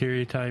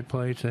cafeteria type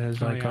plates that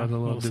has all the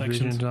little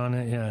divisions sections on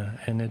it. Yeah,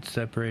 and it's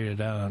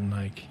separated out, and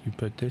like you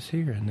put this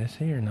here and this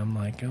here, and I'm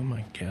like, oh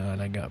my god,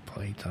 I got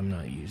plates, I'm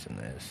not using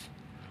this.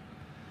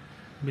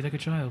 Be like a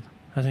child.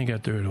 I think I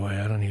threw it away.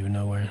 I don't even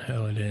know where the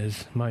hell it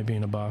is. Might be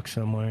in a box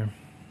somewhere.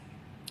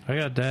 I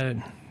got that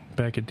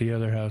back at the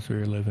other house we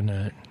were living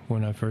at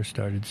when I first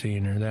started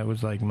seeing her. That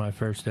was like my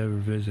first ever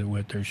visit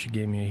with her. She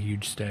gave me a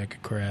huge stack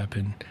of crap,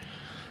 and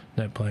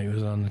that plate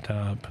was on the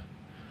top.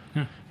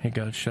 It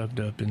got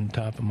shoved up in the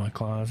top of my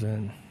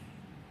closet.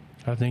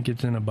 I think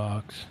it's in a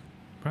box.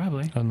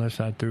 Probably. Unless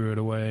I threw it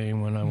away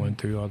when I went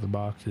through all the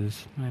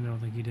boxes. I don't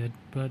think you did,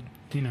 but,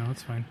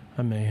 it's fine.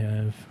 I may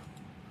have.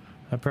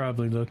 I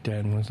probably looked at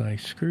it and was like,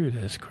 screw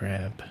this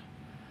crap.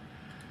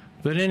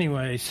 But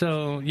anyway,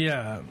 so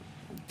yeah,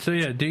 do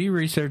your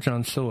research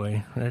on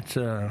soy. That's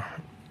a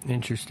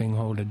interesting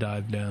hole to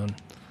dive down.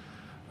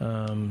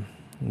 A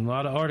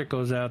lot of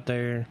articles out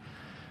there.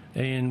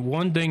 And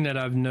one thing that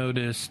I've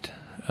noticed,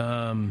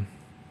 the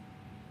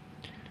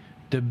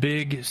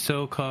big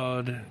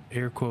so-called,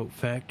 air quote,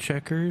 fact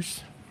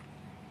checkers,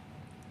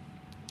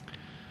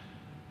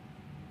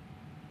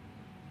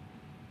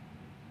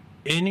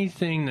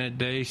 anything that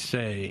they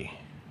say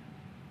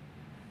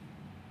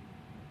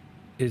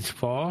is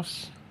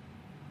false,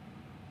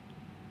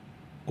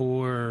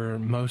 or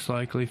most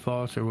likely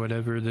false, or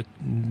whatever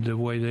the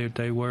way that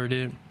they word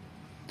it,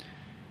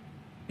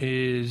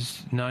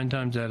 is 9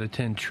 times out of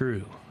 10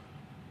 true.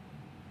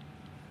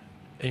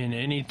 And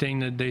anything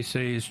that they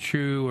say is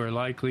true or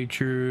likely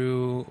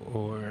true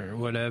or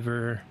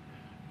whatever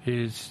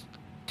is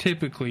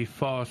typically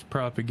false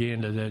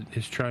propaganda that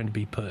is trying to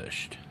be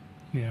pushed.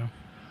 Yeah.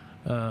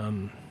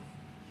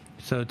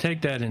 So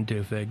take that into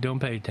effect. Don't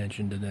pay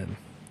attention to them.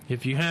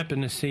 If you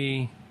happen to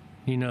see,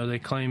 they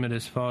claim it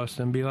as false,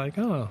 then be like,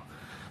 oh,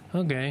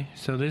 okay,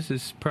 so this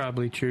is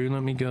probably true.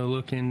 Let me go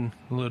look in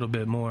a little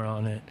bit more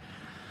on it.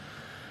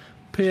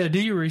 But yeah,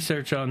 do your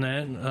research on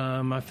that.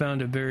 I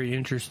found it very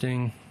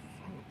interesting.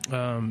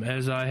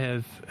 As I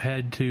have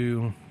had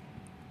to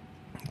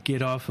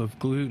get off of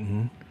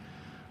gluten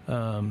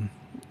and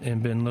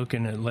been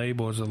looking at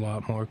labels a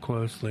lot more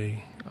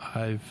closely,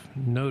 I've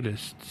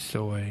noticed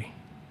soy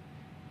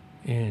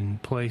in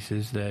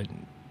places that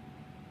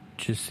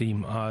just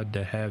seem odd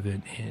to have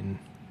it in.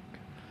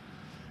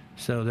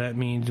 So that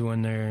means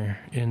when they're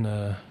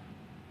in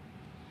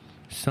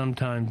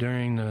sometime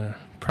during the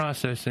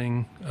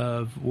processing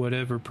of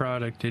whatever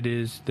product it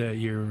is that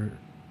you're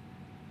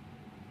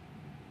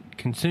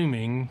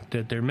consuming,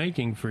 that they're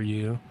making for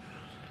you,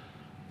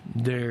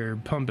 they're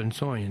pumping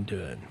soy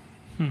into it.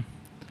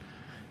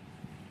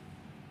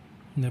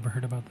 Never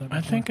heard about that before.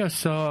 I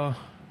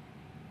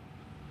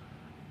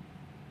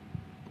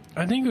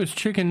think it was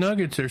chicken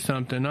nuggets or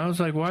something. I was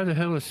like, why the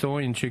hell is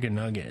soy in chicken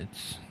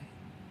nuggets?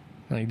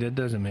 Like, that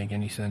doesn't make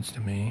any sense to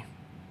me.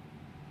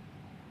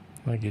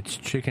 Like, it's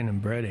chicken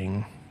and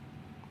breading.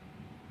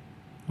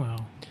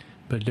 Well,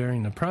 But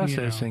during the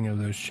processing of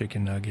those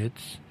chicken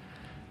nuggets,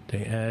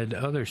 they add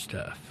other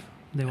stuff.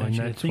 they want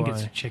you to think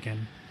it's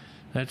chicken.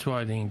 That's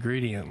why the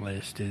ingredient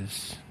list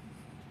is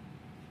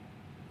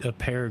a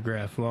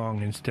paragraph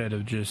long instead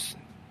of just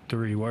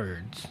 3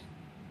 words.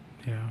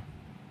 Yeah.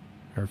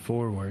 Or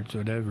 4 words,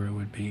 whatever it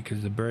would be,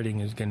 because the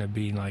breading is going to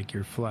be like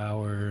your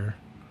flour,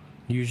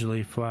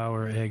 usually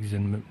flour, eggs,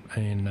 and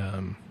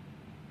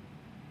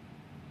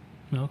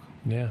Milk?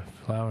 yeah,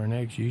 flour and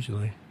eggs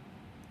usually.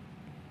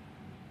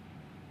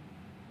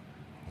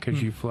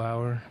 Because you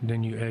flour,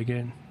 then you egg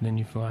it, then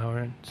you flour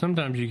it.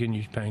 Sometimes you can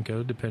use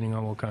panko, depending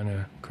on what kind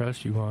of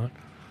crust you want.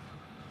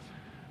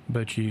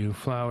 But you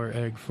flour,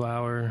 egg,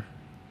 flour,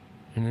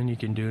 and then you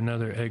can do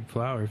another egg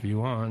flour if you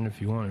want it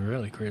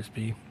really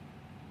crispy.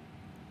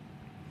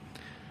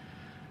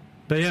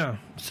 But yeah,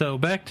 so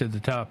back to the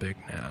topic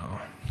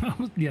now.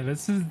 Yeah,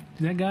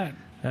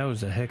 that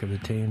was a heck of a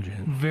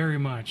tangent. very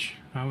much.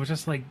 I was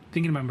just like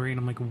thinking in my brain,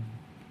 I'm like,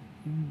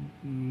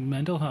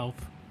 mental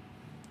health.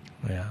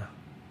 Yeah.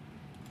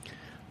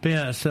 But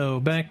yeah, so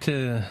back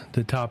to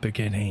the topic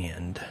at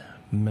hand,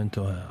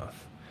 mental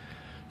health.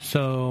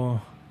 So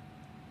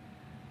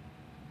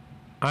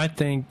I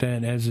think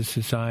that as a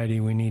society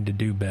we need to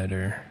do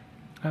better.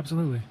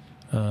 Absolutely.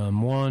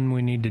 One,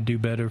 we need to do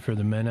better for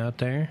the men out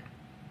there.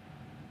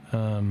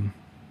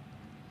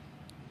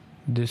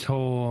 This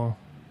whole...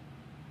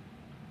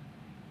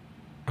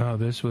 Oh,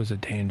 this was a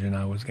tangent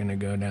I was going to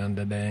go down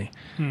today.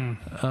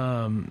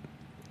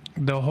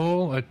 The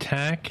whole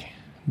attack,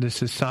 the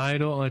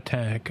societal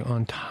attack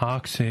on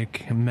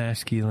toxic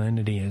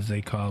masculinity, as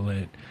they call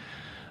it,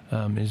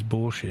 is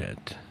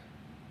bullshit.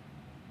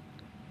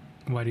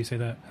 Why do you say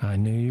that? I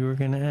knew you were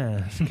going to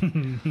ask.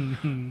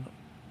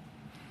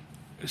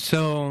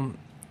 So,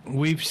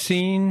 we've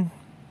seen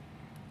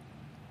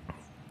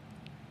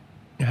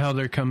how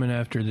they're coming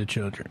after the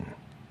children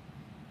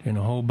in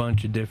a whole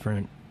bunch of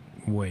different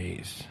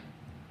ways.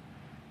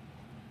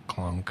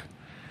 Clunk.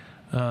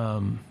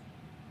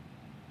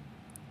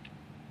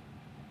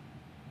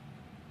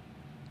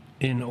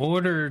 In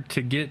order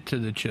to get to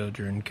the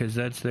children, because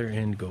that's their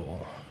end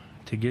goal,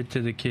 to get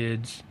to the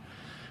kids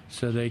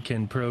so they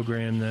can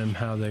program them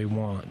how they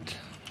want,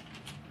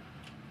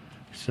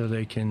 so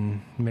they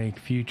can make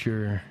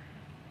future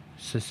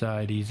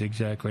societies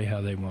exactly how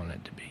they want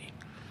it to be.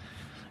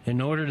 In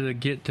order to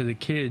get to the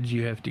kids,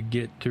 you have to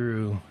get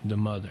through the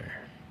mother,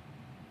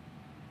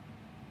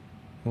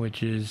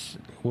 which is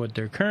what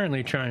they're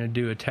currently trying to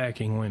do,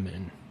 attacking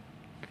women.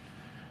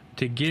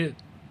 To get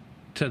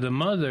to the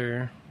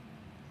mother,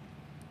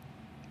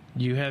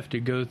 you have to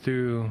go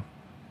through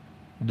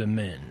the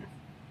men.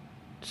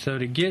 So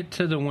to get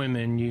to the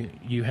women,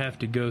 you have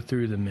to go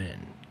through the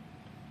men.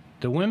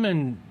 The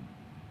women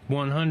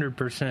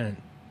 100%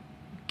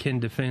 can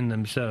defend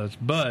themselves,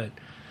 but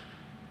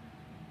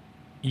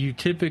you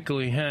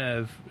typically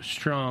have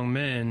strong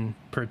men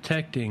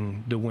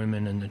protecting the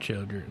women and the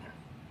children.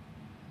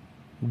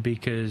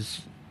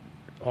 Because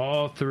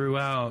all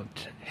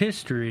throughout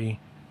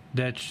history,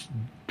 that's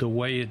the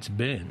way it's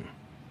been.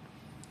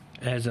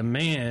 As a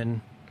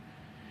man,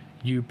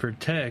 you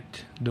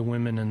protect the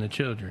women and the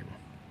children.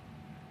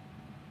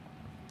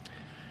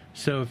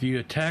 So if you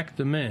attack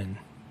the men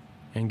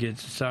and get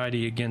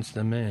society against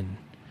the men,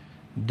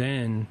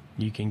 then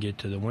you can get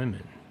to the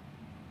women.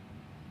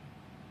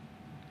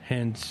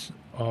 Hence,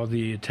 all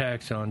the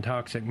attacks on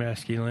toxic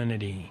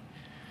masculinity.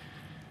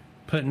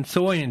 Putting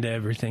soy into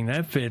everything,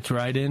 that fits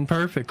right in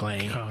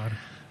perfectly.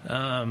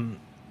 God.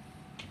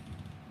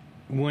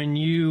 When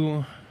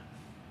you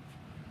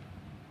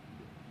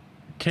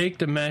take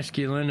the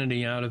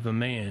masculinity out of a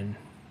man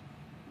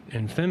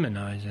and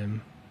feminize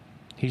him,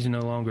 he's no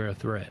longer a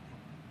threat.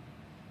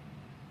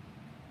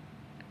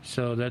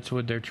 So that's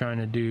what they're trying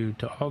to do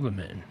to all the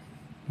men.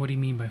 What do you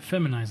mean by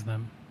feminize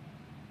them?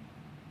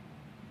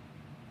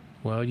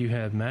 Well, you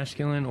have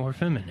masculine or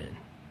feminine.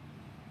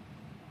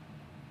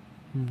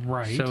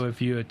 Right. So if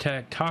you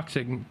attack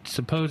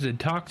supposed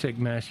toxic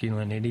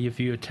masculinity, if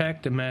you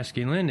attack the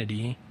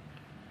masculinity,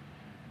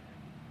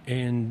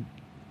 and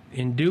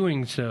in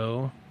doing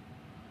so,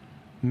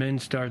 men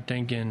start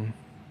thinking,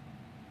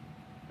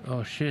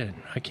 oh shit,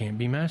 I can't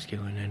be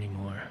masculine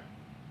anymore.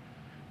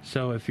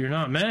 So if you're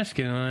not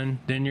masculine,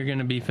 then you're going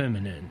to be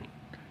feminine.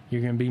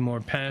 You're going to be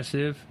more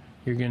passive.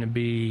 You're going to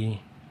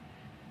be...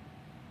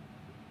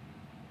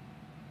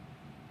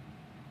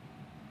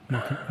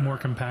 More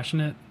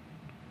compassionate?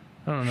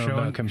 I don't know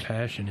about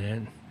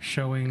compassionate.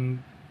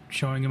 Showing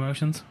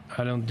emotions?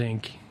 I don't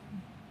think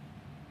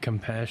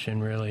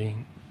compassion really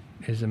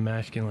is a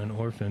masculine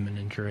or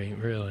feminine trait,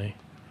 really.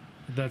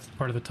 That's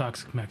part of the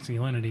toxic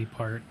masculinity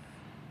part,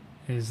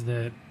 is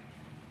that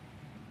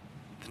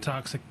the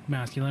toxic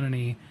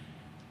masculinity,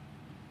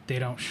 they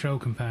don't show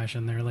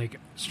compassion. They're like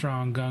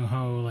strong,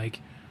 gung-ho, like,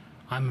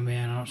 I'm a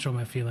man, I don't show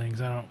my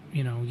feelings, I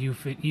don't, you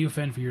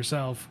fend for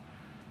yourself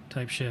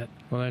type shit.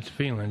 Well, that's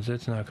feelings,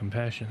 that's not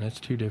compassion. That's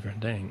two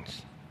different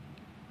things.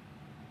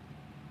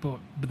 But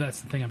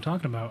that's the thing I'm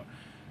talking about.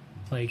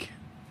 Like,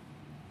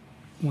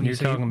 when You're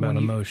talking about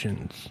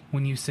emotions.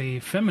 When you say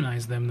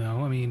feminize them,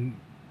 though, I mean,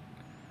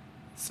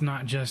 it's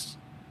not just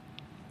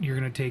you're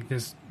going to take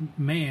this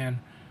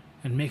man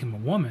and make him a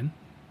woman.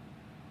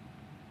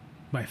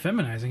 By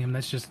feminizing him,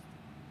 that's just...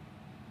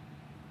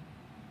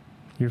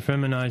 You're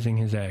feminizing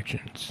his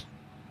actions.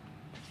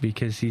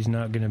 Because he's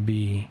not going to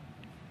be...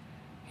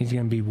 He's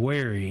going to be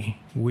wary,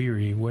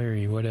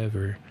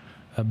 whatever,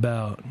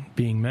 about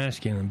being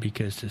masculine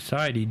because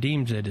society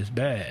deems it as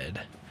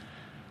bad.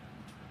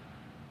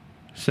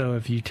 So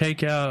if you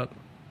take out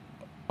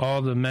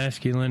all the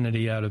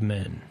masculinity out of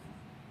men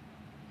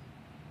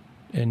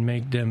and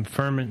make them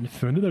feminized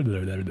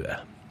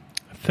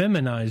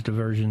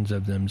versions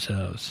of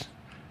themselves,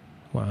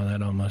 wow,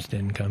 that almost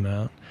didn't come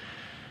out,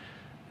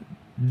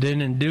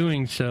 then in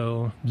doing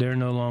so, they're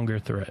no longer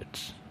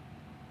threats.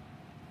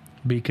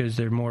 Because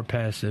they're more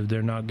passive.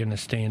 They're not going to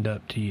stand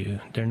up to you.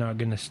 They're not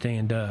going to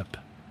stand up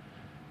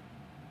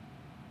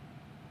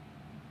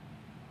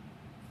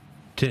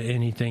to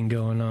anything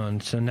going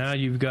on. So now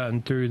you've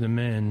gotten through the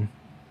men.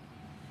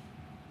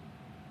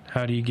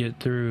 How do you get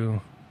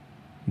through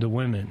the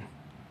women?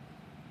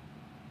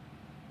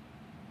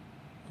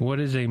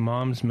 What is a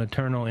mom's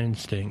maternal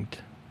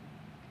instinct?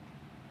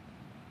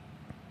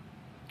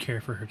 Care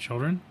for her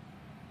children?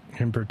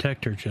 And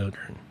protect her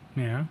children.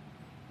 Yeah.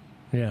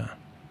 Yeah.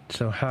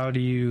 So how do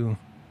you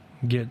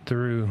get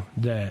through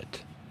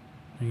that?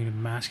 Are you going to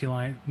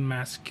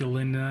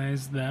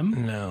masculinize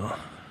them? No,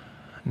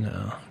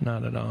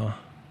 not at all.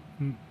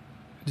 It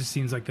just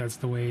seems like that's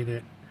the way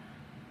that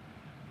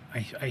I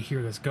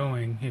hear this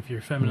going. If you're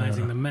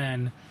feminizing the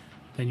men,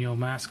 then you'll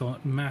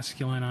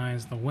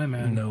masculinize the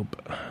women. Nope.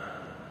 I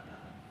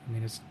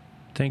mean,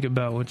 think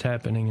about what's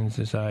happening in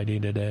society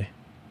today.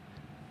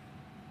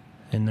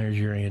 And there's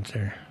your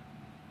answer.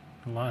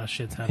 A lot of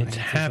shit's happening. It's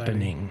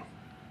happening.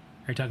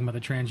 Are you talking about the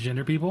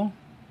transgender people?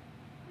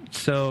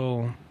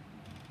 So,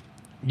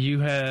 you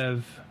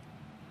have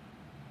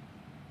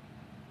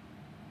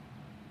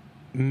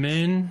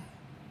men,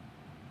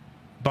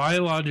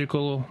 there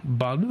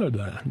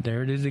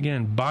it is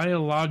again,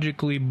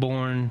 biologically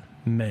born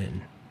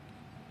men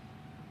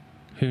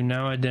who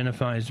now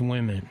identify as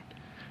women,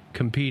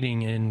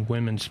 competing in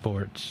women's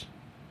sports,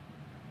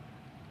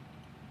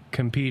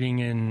 competing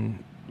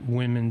in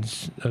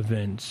women's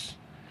events,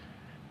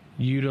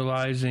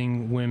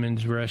 utilizing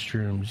women's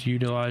restrooms,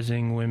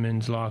 utilizing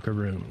women's locker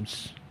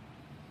rooms.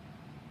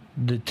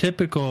 The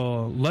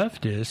typical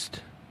leftist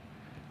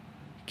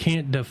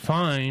can't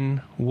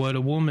define what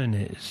a woman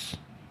is.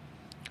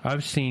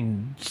 I've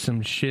seen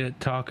some shit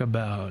talk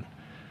about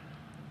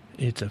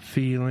it's a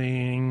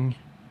feeling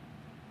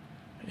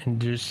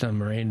and just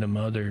some random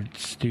other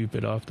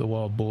stupid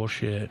off-the-wall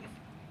bullshit.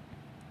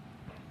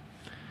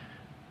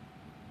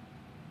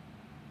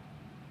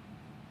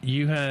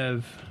 You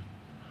have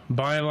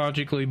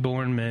biologically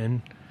born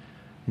men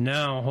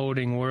now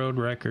holding world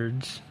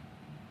records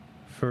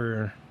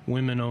for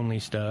women-only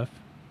stuff,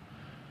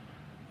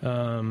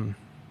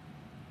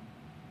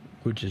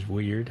 which is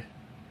weird.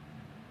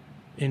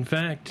 In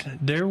fact,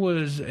 there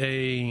was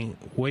a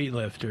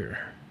weightlifter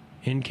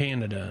in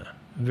Canada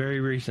very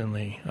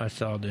recently. I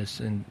saw this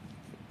and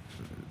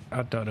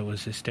I thought it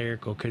was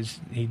hysterical because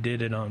he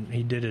did it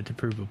to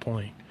prove a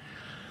point.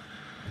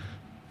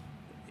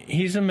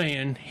 He's a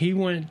man. He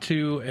went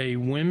to a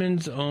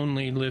women's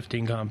only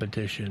lifting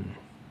competition.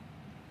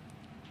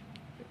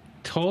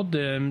 Told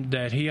them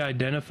that he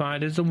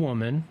identified as a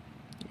woman.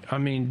 I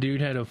mean,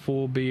 dude had a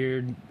full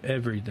beard,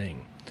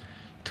 everything.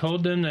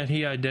 Told them that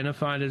he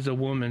identified as a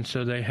woman,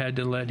 so they had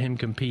to let him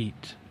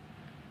compete.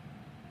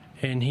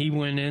 And he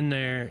went in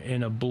there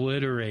and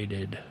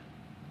obliterated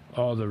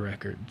all the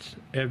records,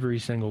 every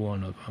single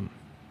one of them.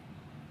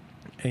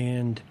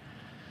 And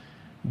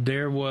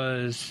there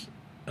was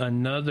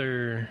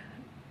another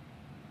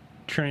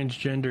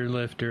transgender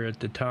lifter at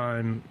the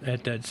time,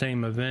 at that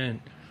same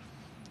event,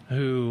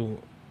 who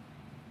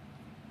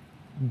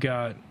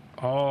got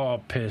all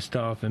pissed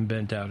off and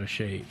bent out of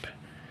shape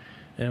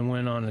and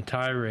went on a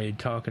tirade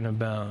talking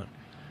about,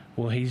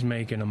 well, he's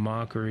making a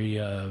mockery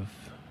of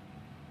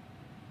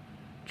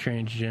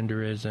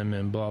transgenderism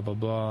and blah, blah,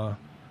 blah.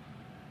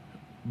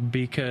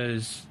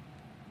 Because,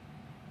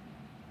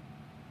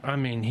 I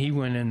mean, he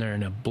went in there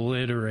and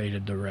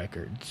obliterated the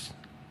records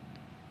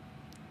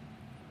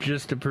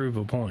just to prove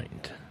a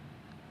point.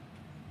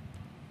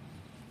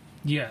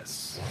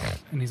 Yes.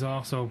 And he's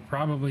also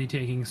probably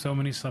taking so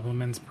many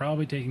supplements,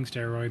 probably taking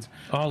steroids.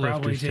 All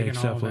probably lifters take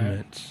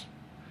supplements.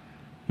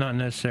 Not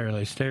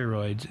necessarily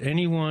steroids.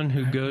 Anyone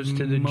who goes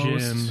to the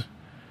gym.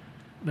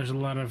 There's a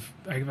lot of...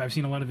 I've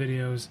seen a lot of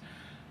videos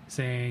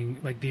saying,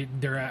 like,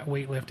 they're at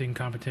weightlifting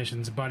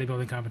competitions,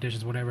 bodybuilding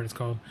competitions, whatever it's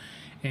called,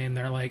 and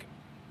they're like,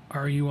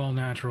 are you all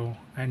natural?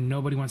 And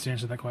nobody wants to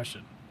answer that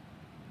question.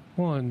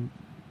 Well,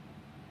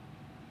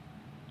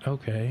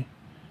 okay.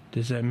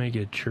 Does that make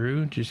it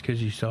true just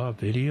because you saw a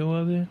video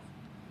of it?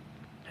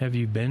 Have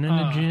you been in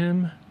a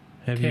gym?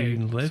 Have you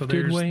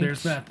lifted weights?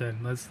 There's that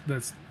then. Let's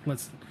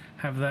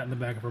have that in the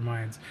back of our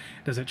minds.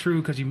 Does it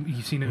true because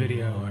you've seen a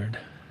video? Lord.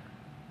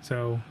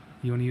 So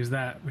you want to use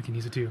that? We can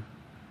use it too.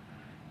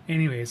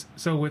 Anyways,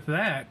 so with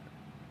that,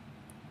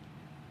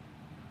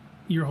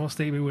 your whole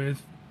statement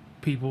with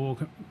people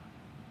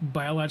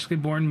biologically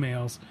born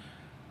males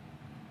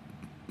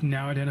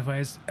now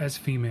identify as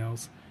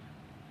females.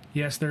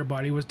 Yes, their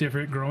body was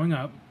different growing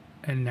up,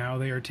 and now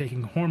they are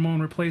taking hormone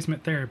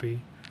replacement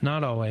therapy.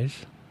 Not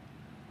always.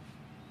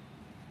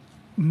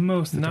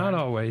 Most of the time. Not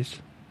always.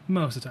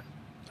 Most of the time.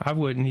 I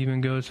wouldn't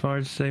even go as far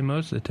as to say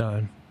most of the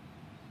time.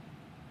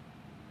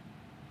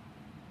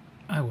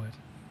 I would.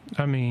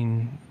 I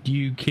mean,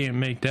 you can't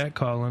make that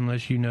call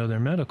unless you know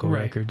their medical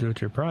records,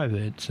 which are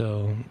private.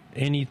 So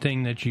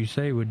anything that you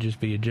say would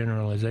just be a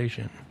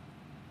generalization.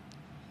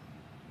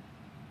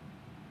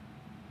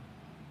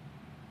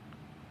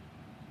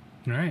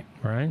 Right.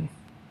 Right?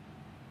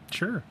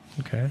 Sure.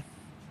 Okay.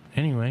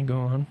 Anyway, go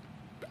on.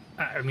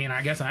 I mean,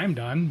 I guess I'm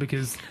done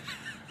because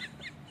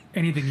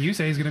anything you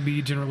say is going to be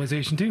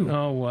generalization too.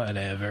 Oh,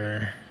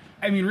 whatever.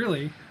 I mean,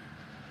 really,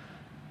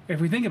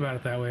 if we think about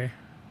it that way,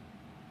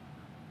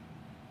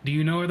 do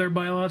you know their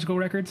biological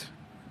records?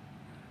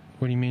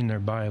 What do you mean their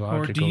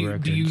biological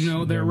records? Do you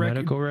know their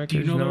medical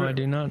records? No, I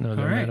do not know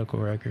their medical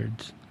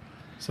records.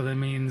 So that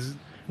means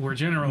we're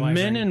generalizing.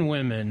 Men and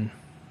women,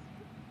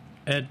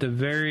 at the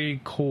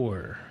very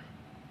core,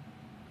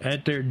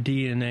 at their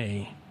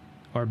DNA,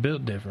 are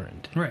built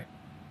different. Right.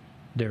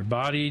 Their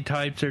body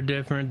types are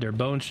different. Their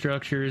bone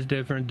structure is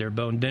different. Their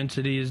bone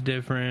density is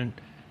different.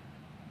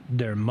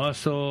 Their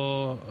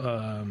muscle,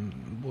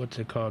 what's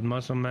it called?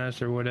 Muscle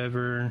mass or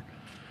whatever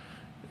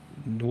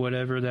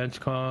that's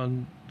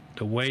called.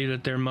 The way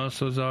that their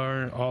muscles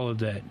are, all of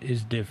that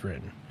is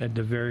different at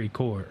the very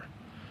core.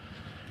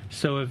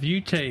 So if you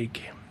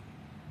take,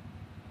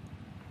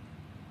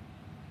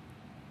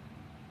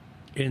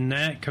 in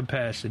that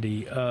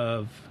capacity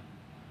of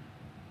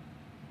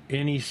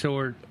any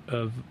sort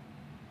of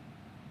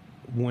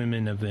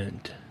women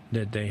event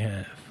that they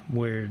have,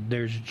 where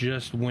there's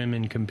just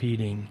women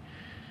competing,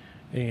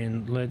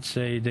 and let's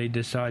say they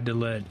decide to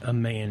let a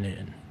man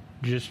in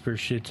just for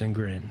shits and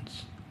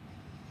grins,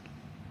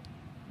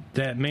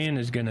 that man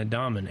is going to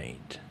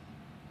dominate.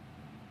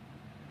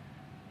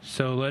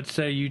 So let's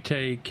say you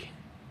take,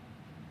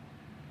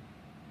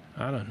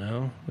 I don't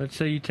know, let's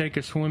say you take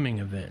a swimming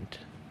event,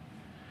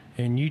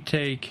 and you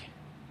take,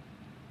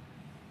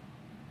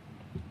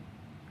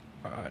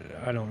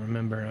 I don't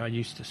remember, I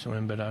used to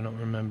swim, but I don't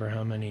remember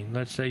how many.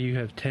 Let's say you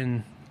have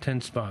 10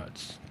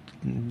 spots,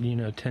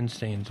 10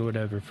 stands,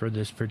 whatever, for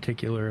this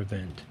particular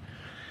event.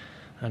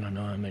 I don't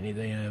know how many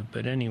they have,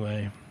 but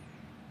anyway,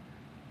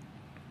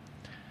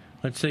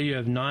 let's say you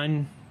have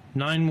nine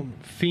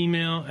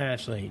female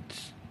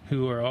athletes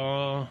who are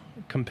all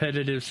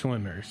competitive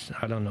swimmers.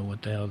 I don't know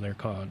what the hell they're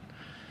called.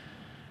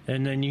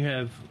 And then you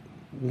have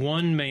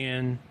one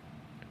man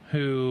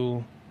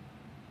who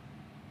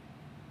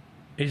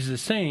is the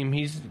same.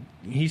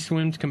 He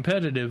swims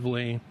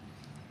competitively,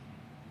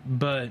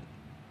 but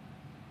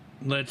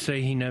let's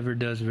say he never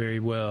does very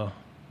well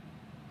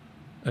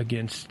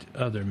against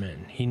other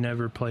men. He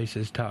never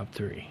places top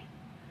 3.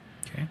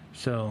 Okay.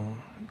 So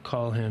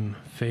call him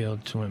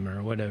failed swimmer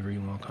or whatever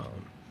you want to call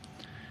him.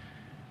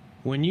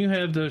 When you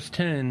have those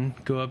 10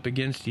 go up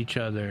against each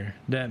other,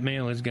 that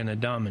male is going to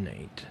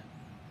dominate.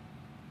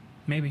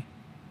 Maybe.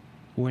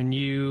 When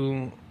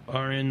you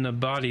are in the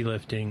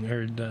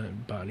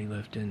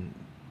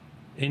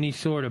any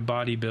sort of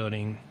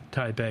bodybuilding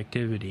type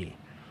activity,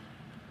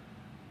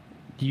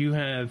 you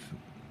have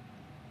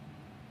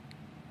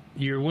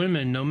your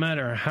women, no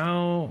matter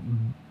how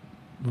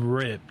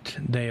ripped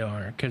they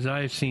are, because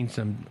I've seen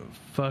some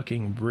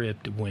fucking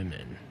ripped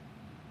women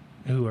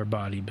who are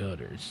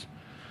bodybuilders.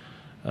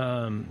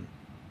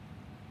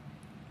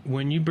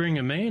 When you bring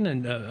a man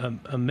and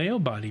a male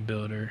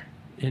bodybuilder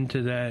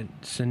into that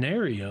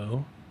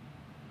scenario,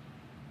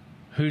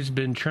 who's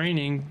been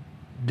training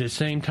the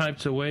same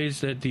types of ways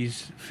that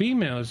these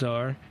females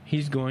are,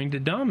 he's going to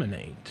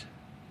dominate.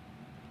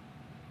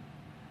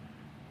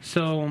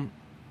 So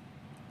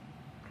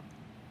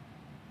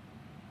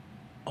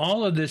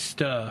all of this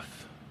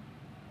stuff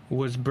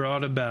was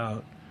brought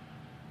about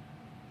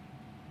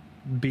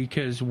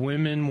because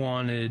women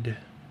wanted,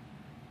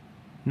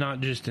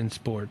 not just in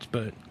sports,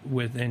 but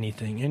with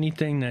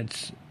anything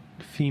that's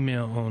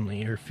female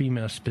only or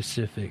female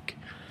specific,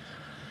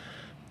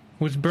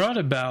 was brought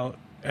about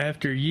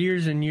after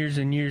years and years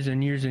and years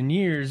and years and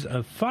years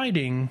of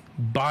fighting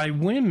by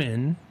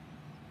women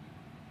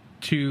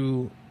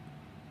to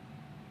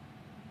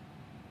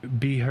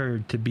be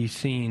heard, to be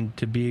seen,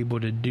 to be able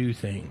to do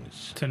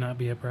things. To not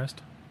be oppressed?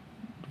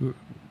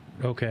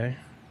 Okay.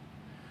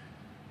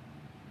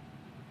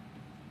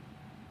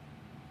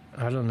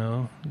 I don't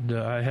know.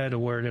 I had a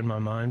word in my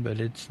mind, but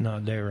it's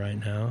not there right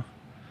now.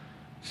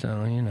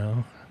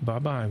 So,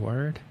 bye-bye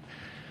word.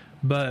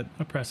 But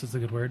Oppressed is a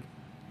good word.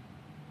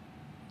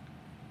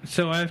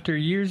 so after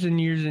years and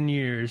years and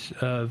years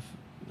of,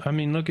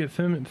 look at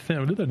there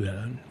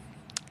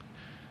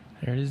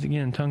it is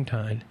again,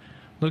 tongue-tied.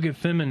 Look at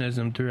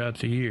feminism throughout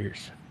the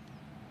years,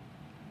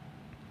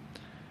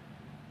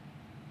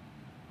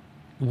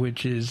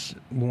 which is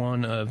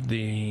one of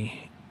the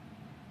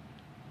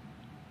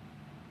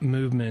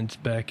movements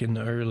back in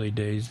the early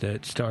days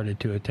that started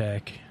to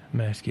attack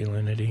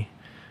masculinity.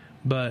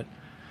 But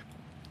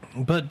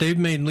they've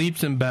made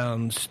leaps and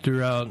bounds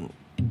throughout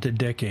the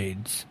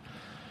decades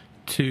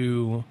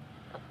to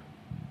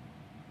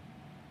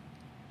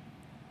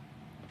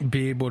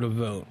be able to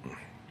vote,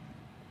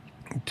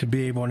 to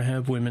be able to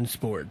have women's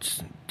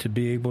sports, to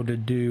be able to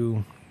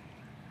do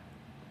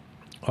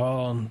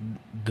all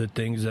the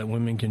things that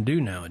women can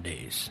do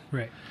nowadays.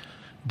 Right.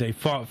 They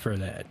fought for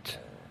that.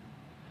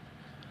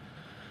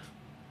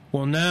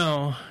 Well,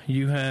 now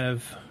you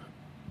have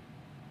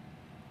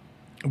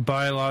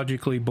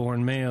biologically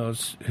born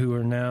males who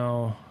are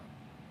now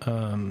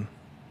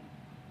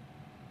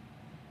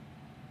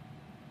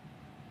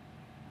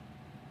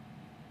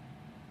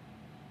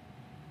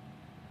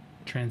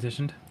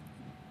transitioned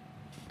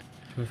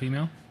to a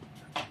female.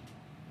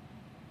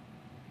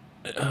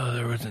 Oh,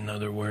 there was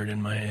another word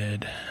in my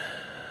head.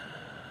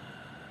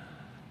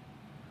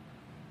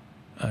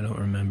 I don't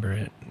remember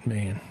it.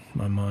 Man,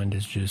 my mind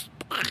is just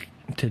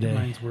today.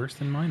 Mine's worse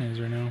than mine is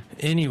right now.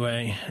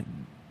 Anyway,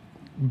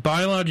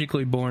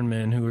 biologically born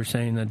men who are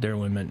saying that they're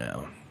women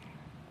now.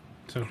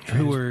 So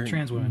who are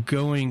trans women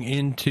going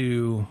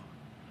into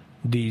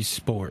these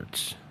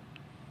sports.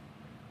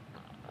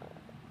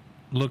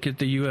 Look at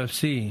the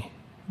UFC.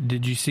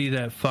 Did you see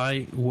that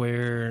fight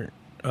where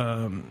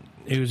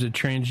it was a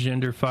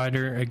transgender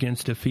fighter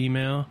against a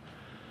female,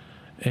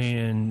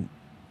 and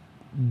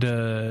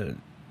the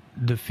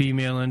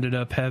female ended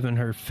up having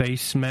her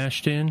face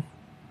smashed in?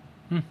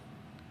 I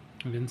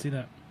didn't see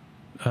that.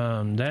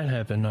 That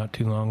happened not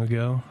too long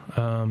ago.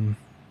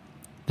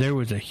 There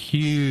was a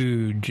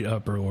huge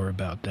uproar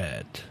about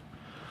that.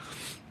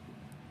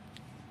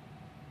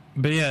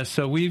 But yeah,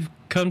 so we've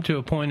come to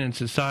a point in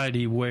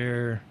society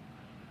where,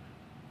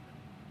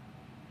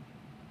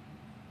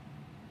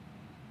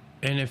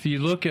 and if you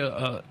look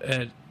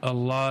at a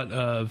lot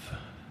of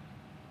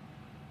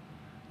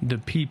the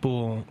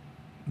people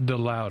the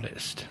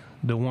loudest,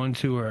 the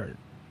ones who are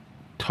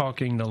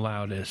talking the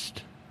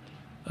loudest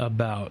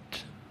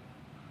about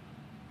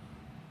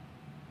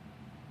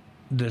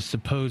the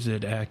supposed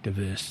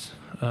activists,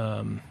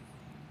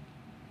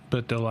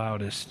 but the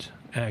loudest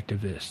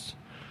activists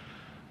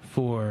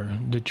for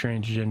the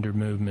transgender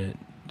movement,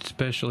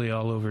 especially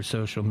all over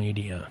social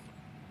media,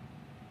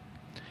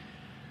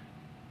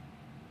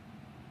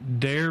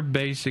 they're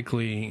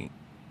basically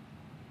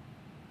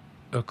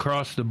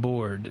across the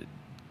board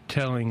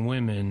telling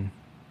women,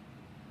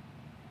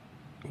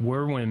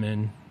 we're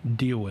women,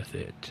 deal with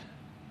it.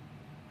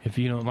 If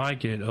you don't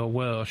like it, oh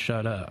well,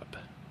 shut up.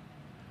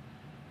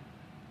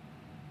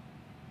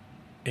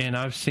 And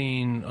I've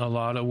seen a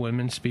lot of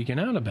women speaking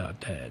out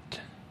about that.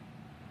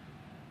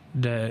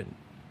 That,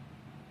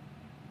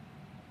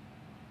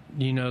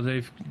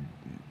 they've,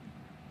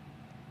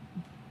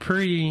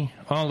 pre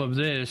all of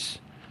this,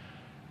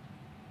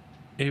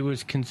 it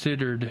was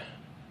considered,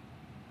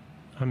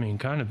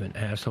 kind of an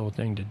asshole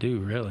thing to do,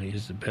 really,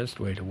 is the best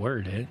way to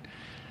word it.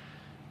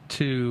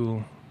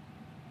 To,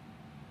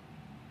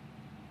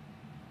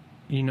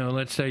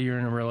 let's say you're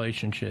in a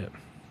relationship.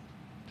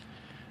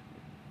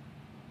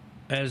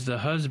 As the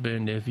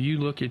husband, if you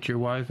look at your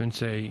wife and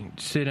say,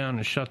 sit down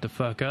and shut the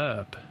fuck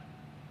up,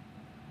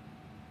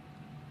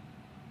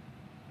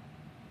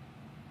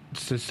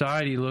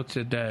 society looks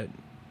at that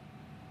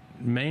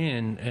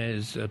man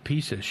as a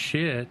piece of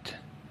shit,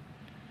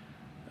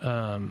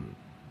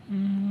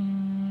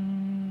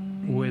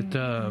 with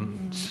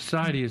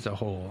society as a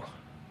whole.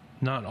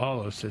 Not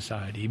all of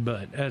society,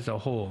 but as a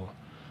whole.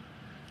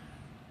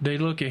 They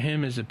look at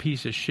him as a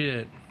piece of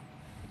shit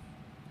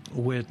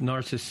with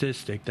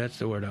narcissistic, that's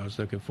the word I was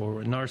looking for,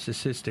 with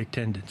narcissistic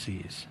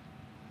tendencies.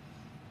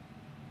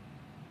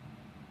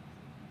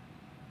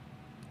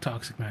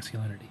 Toxic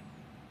masculinity.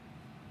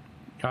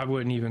 I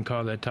wouldn't even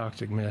call that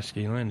toxic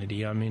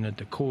masculinity. At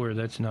the core,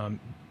 that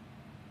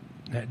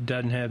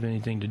doesn't have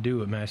anything to do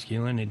with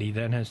masculinity.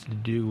 That has to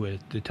do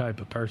with the type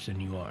of person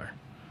you are.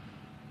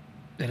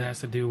 It has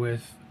to do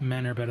with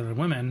men are better than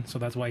women, so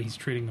that's why he's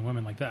treating the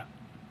women like that.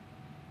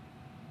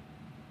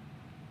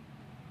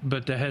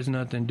 But that has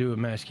nothing to do with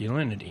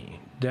masculinity.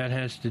 That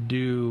has to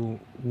do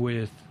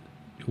with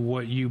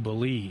what you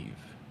believe.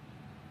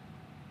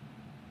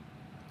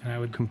 And I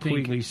would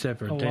completely think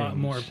separate a things. lot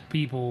more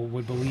people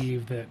would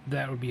believe that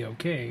that would be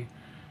okay.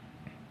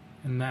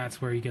 And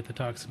that's where you get the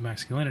toxic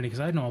masculinity. Because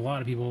I know a lot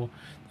of people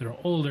that are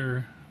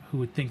older who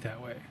would think that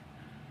way.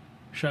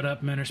 Shut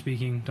up, men are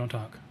speaking, don't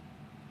talk.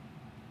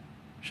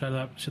 Shut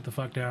up, sit the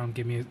fuck down,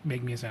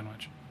 make me a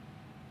sandwich.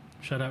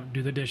 Shut up,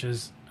 do the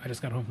dishes, I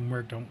just got home from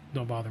work,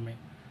 don't bother me.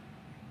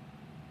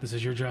 This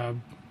is your job.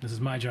 This is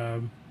my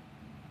job.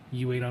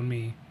 You wait on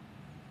me.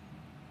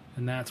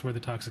 And that's where the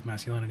toxic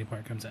masculinity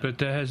part comes in. But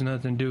that has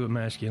nothing to do with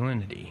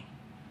masculinity.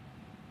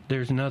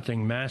 There's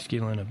nothing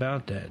masculine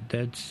about that.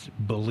 That's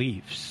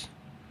beliefs.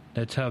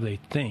 That's how they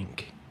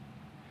think.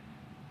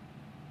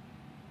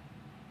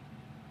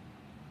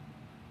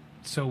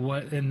 So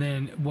what, and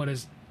then what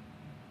is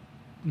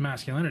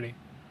masculinity?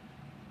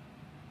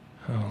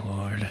 Oh,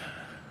 Lord.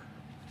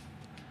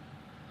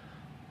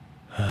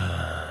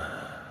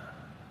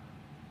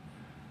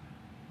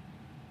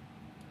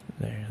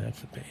 There, that's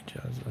the page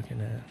I was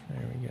looking at.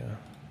 There we go.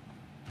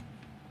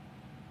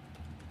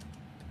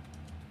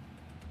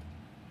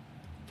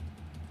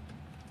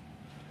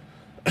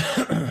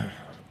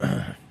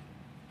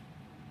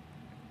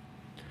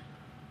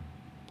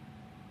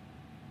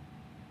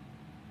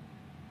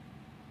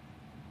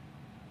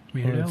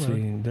 Let's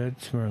see,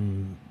 that's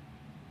from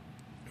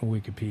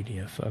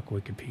Wikipedia. Fuck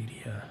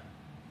Wikipedia.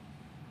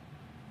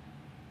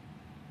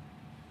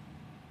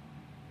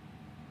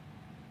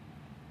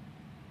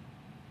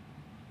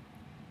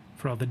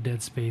 For all the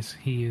dead space,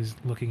 he is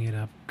looking it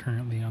up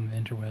currently on the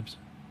interwebs.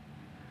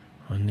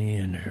 On the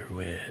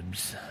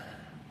interwebs.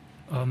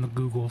 On the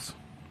Googles.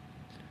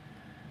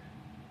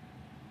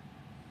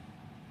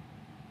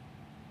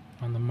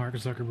 On the Mark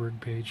Zuckerberg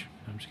page.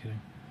 I'm just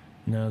kidding.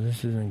 No,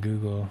 this isn't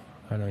Google.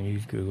 I don't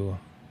use Google.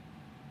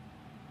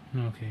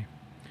 Okay.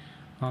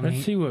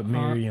 Let's see what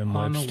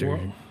Merriam-Webster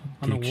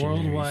on the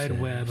World Wide says.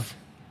 Web.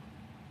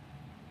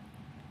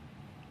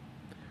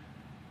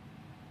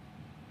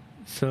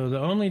 So the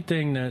only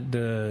thing that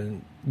the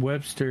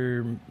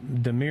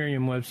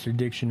Merriam-Webster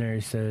dictionary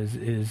says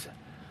is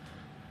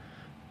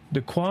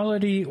the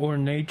quality or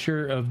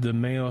nature of the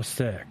male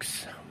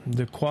sex,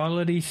 the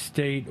quality,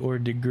 state, or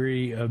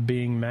degree of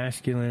being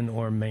masculine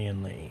or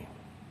manly.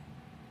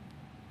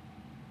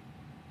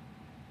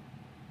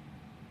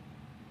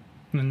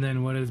 And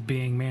then what is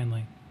being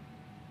manly?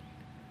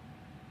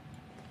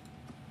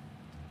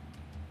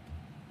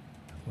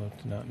 Well,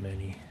 it's not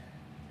many.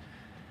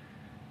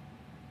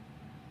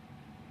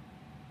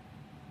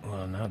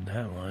 Well, not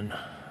that one.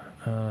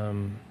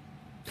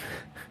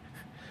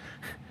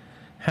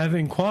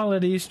 Having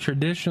qualities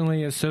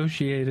traditionally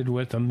associated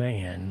with a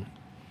man,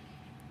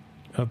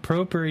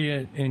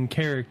 appropriate in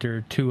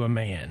character to a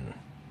man.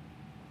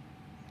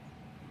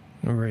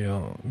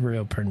 Real.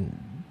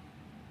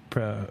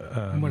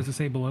 What does it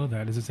say below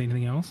that? Does it say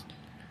anything else?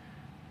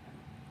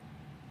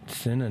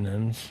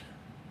 Synonyms.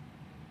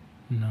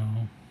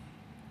 No.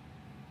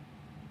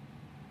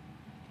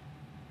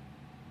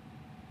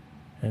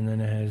 And then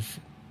it has...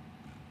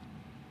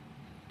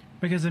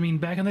 Because, I mean,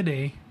 back in the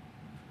day,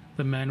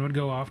 the men would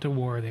go off to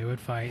war, they would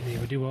fight, they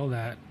would do all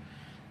that,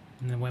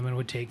 and the women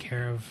would take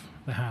care of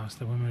the house,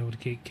 the women would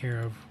take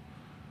care of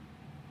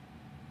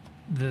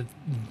the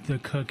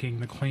cooking,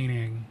 the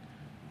cleaning,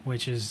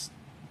 which is...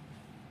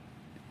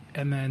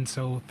 And then,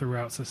 so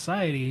throughout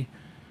society,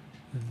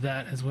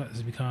 that is what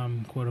has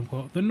become,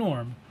 quote-unquote, the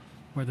norm,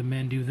 where the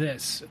men do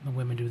this, and the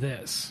women do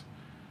this.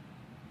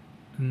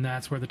 And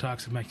that's where the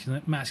toxic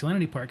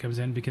masculinity part comes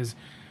in, because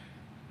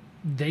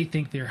they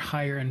think they're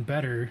higher and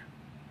better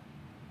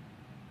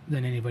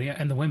than anybody,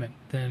 and the women,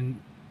 than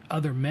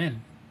other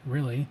men,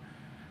 really.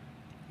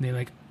 They're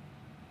like,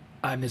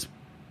 I'm this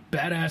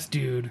badass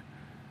dude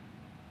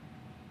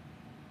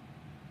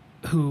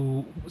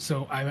who,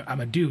 so I'm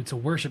a dude, so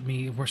worship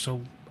me,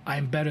 so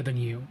I'm better than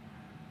you,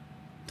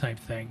 type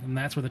thing. And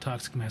that's where the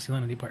toxic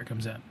masculinity part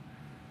comes in.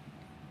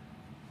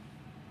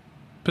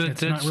 But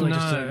it's that's not, really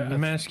just a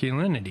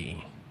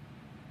masculinity.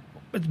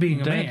 It's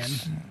being a man.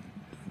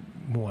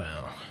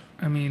 Well,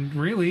 I mean,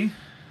 really?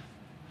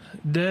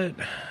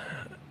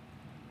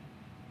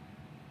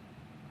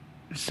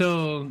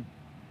 So,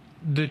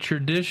 the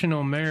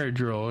traditional marriage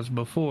roles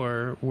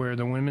before, where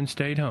the women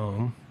stayed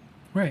home,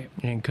 right,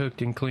 and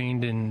cooked and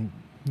cleaned and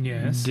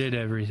did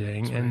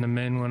everything, right, and the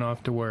men went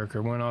off to work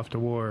or went off to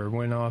war or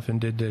went off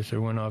and did this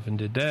or went off and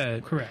did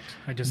that. Correct.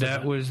 I just said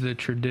that was the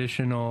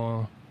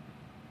traditional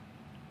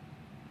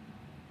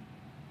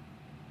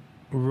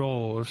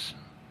roles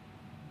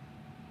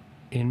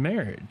in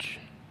marriage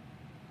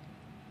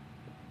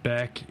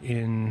back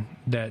in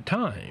that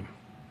time.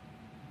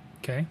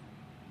 Okay.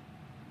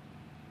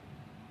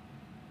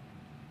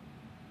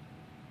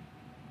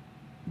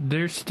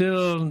 There's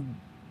still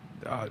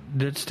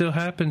that still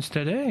happens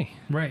today.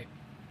 Right.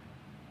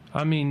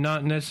 I mean,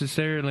 not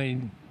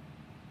necessarily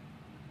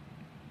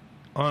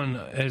on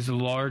as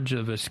large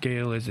of a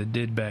scale as it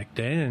did back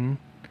then,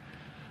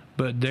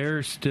 but there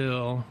are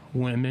still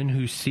women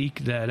who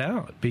seek that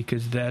out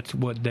because that's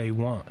what they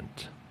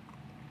want.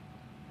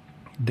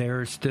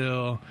 There are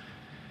still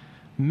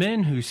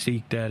men who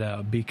seek that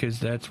out because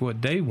that's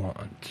what they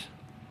want.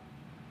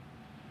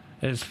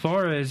 As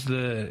far as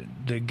the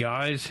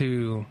guys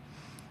who,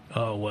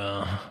 oh,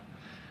 well,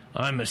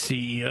 I'm a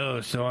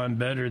CEO, so I'm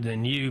better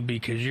than you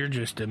because you're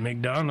just a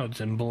McDonald's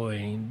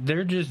employee.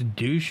 They're just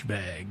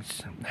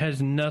douchebags. It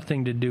has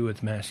nothing to do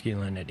with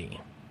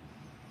masculinity.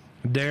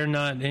 They're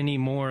not any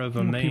more of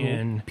a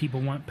man.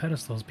 People want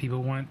pedestals.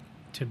 People want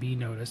to be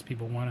noticed.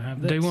 People want to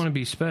have this. They want to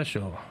be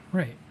special.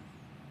 Right.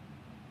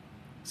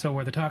 So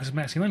where the toxic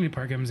masculinity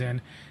part comes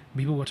in,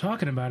 people were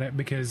talking about it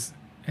because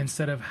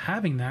instead of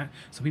having that,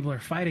 so people are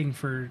fighting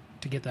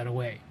to get that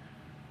away.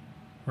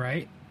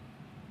 Right?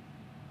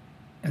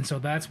 And so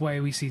that's why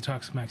we see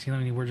toxic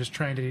masculinity. We're just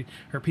trying to,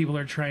 or people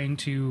are trying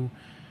to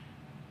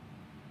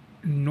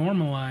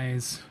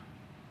normalize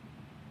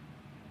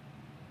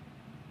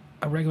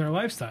a regular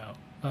lifestyle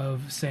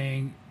of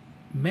saying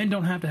men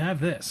don't have to have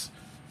this.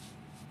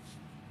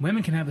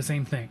 Women can have the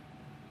same thing.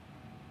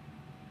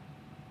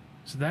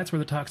 So that's where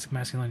the toxic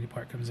masculinity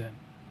part comes in.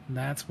 And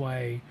that's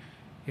why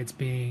it's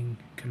being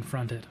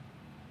confronted.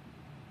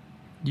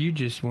 You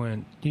just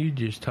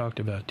talked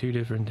about two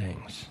different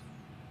things.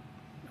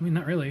 I mean,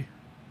 not really.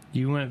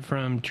 You went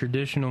from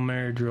traditional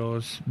marriage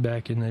roles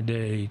back in the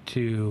day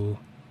to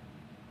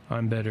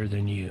I'm better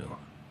than you.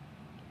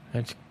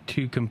 That's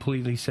two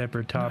completely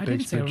separate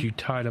topics, but you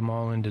tied them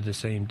all into the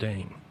same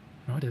thing.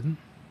 No, I didn't.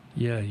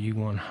 Yeah, you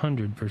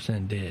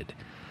 100% did.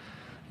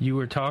 You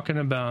were talking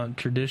about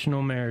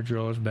traditional marriage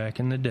roles back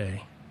in the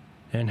day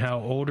and how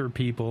older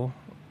people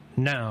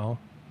now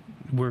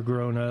were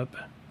grown up,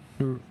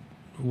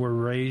 were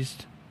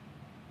raised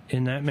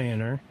in that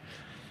manner.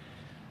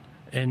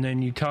 And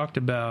then you talked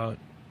about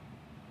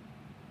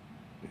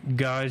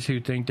guys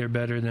who think they're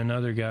better than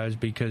other guys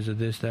because of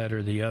this, that,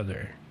 or the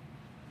other.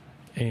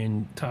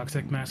 And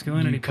toxic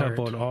masculinity. You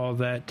coupled all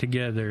that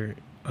together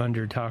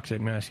under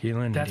toxic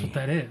masculinity. That's what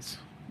that is.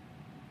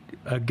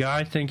 A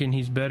guy thinking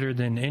he's better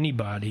than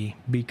anybody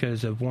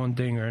because of one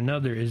thing or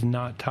another is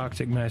not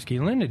toxic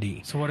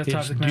masculinity. So what is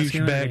toxic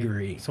masculinity?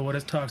 Douchebaggery. So what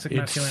is toxic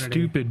masculinity? It's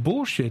stupid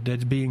bullshit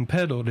that's being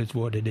peddled is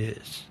what it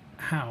is.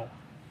 How?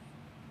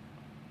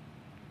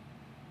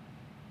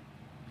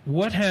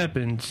 What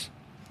happens...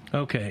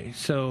 Okay,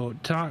 so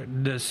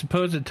the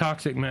supposed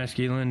toxic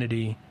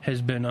masculinity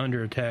has been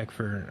under attack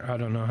for I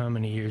don't know how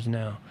many years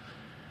now.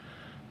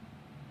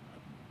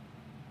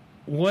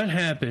 What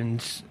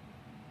happens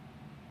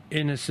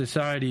in a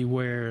society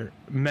where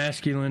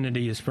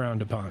masculinity is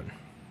frowned upon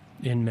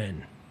in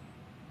men?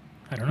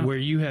 I don't know. Where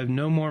you have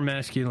no more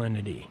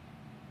masculinity.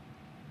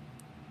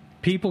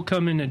 People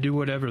come in and do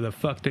whatever the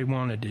fuck they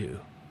want to do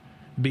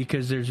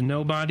because there's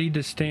nobody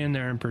to stand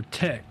there and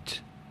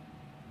protect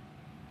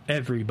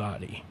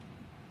everybody.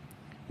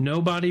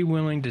 Nobody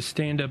willing to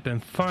stand up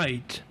and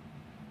fight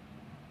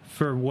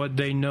for what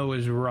they know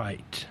is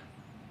right.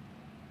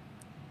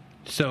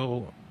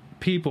 So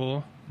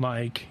people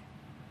like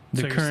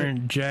the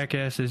current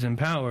jackasses in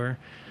power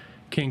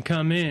can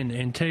come in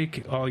and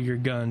take all your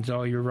guns,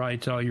 all your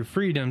rights, all your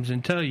freedoms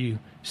and tell you,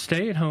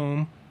 stay at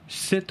home,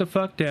 sit the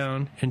fuck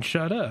down, and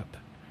shut up.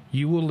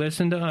 You will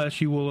listen to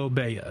us, you will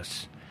obey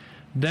us.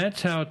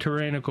 That's how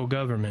tyrannical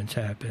governments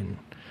happen.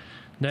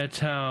 That's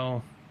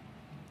how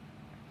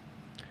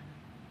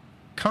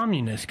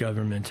communist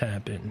governments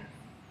happen,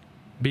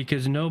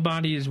 because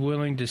nobody is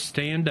willing to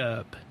stand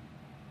up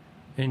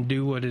and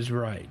do what is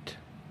right.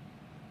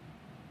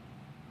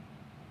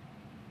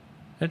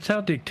 That's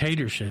how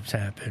dictatorships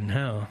happen.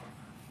 Hell,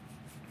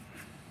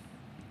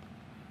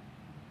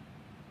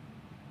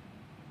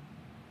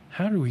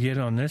 how do we get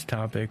on this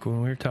topic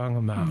when we're talking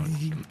about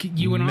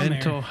you went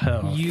mental on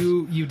there. health?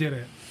 You did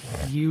it.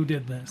 You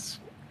did this.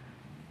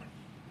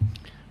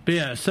 But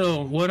yeah,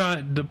 so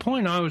the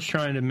point I was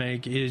trying to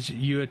make is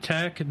you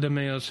attack the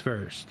males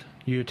first.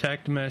 You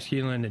attack the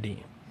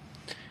masculinity.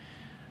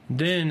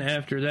 Then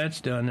after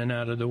that's done and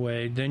out of the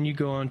way, then you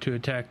go on to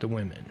attack the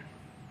women.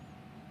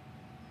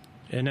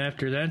 And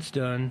after that's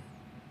done,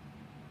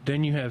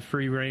 then you have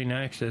free reign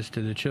access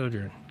to the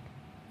children.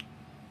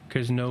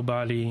 Because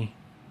nobody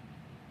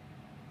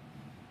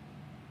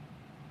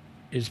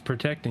is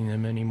protecting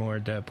them anymore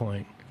at that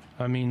point.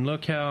 I mean,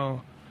 look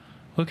how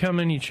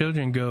many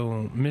children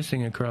go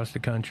missing across the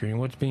country and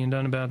what's being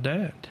done about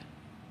that.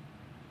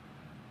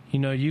 You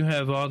know, you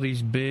have all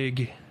these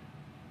big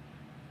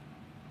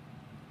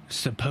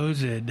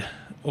supposed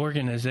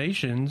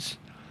organizations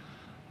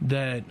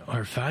that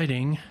are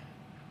fighting,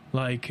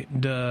 like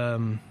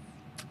the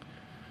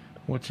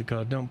what's it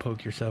called? Don't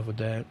poke yourself with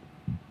that.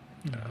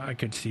 I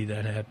could see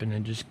that happen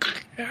and just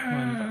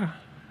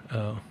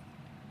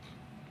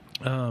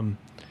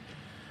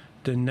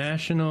the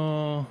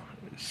National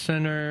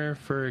Center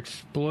for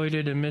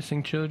Exploited and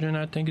Missing Children,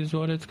 I think is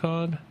what it's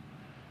called.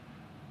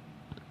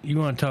 You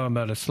want to talk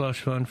about a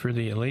slush fund for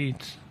the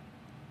elites?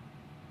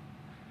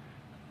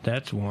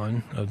 That's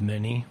one of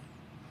many.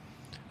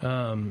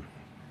 And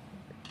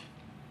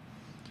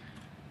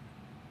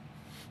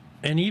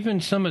even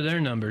some of their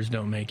numbers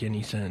don't make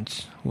any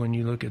sense when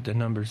you look at the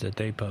numbers that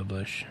they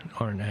publish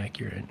aren't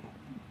accurate,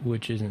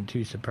 which isn't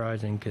too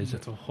surprising because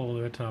it's a whole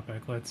other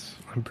topic.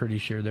 I'm pretty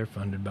sure they're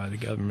funded by the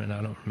government.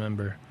 I don't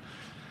remember.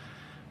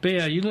 But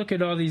yeah, you look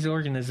at all these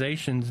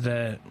organizations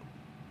that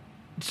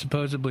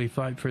supposedly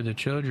fight for the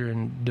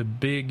children, the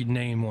big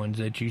name ones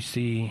that you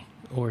see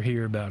or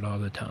hear about all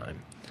the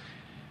time.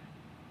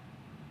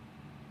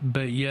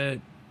 But yet,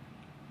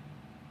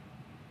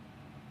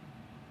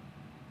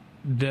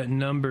 that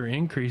number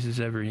increases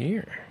every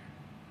year.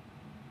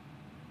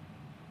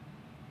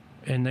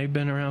 And they've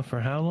been around for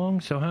how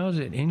long? So how is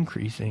it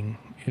increasing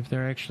if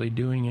they're actually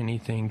doing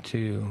anything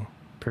to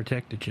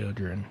protect the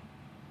children?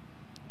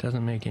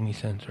 Doesn't make any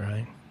sense,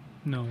 right?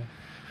 No.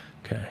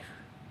 Okay.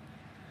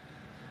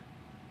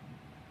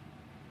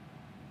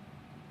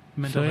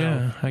 Mental so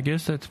health. I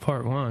guess that's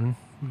part one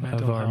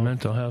of our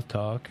mental health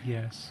talk.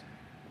 Yes.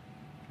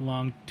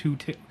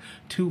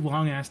 Two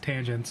long ass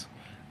tangents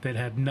that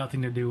had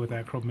nothing to do with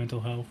actual mental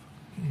health.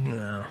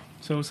 No.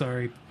 So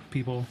sorry,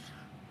 people.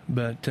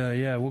 But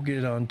we'll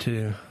get on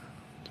to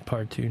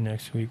part 2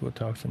 next week. We'll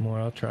talk some more.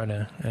 I'll try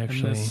to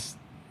actually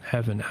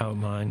have an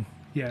outline.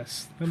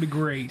 Yes, that'd be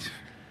great.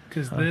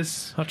 Because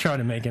I'll try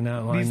to make an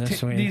outline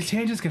this week. These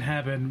tangents can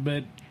happen,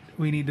 but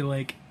we need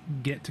to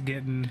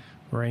getting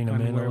rein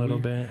them in a little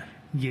bit.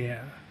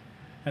 Yeah,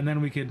 and then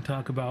we can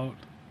talk about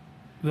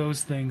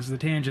those things, the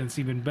tangents,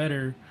 even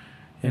better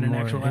in an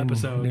actual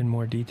episode in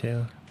more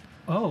detail.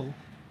 Oh,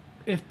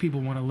 if people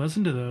want to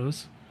listen to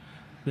those,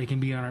 they can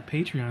be on our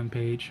Patreon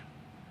page.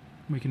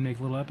 We can make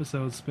little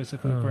episodes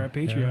specifically for our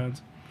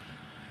Patreons.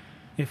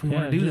 If we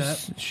want to do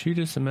that, shoot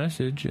us a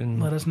message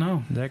and let us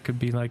know. That could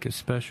be like a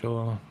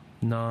special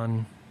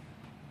on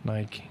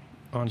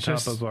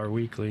top of our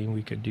weekly.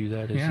 We could do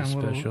that as a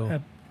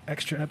special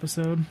extra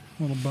episode,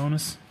 a little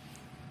bonus.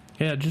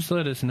 Yeah, just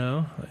let us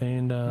know.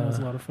 And that was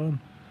a lot of fun.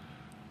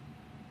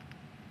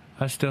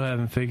 I still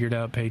haven't figured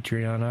out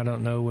Patreon. I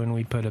don't know when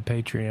we put a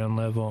Patreon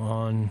level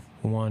on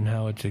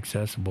how it's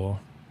accessible.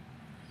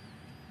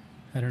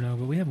 I don't know,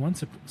 but we have one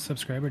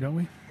subscriber, don't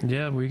we?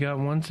 Yeah, we got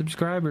one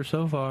subscriber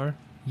so far.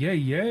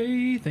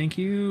 Yay! Thank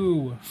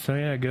you.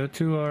 So go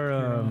to our.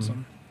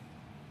 Awesome.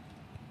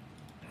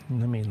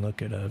 Let me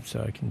look it up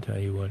so I can tell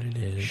you what it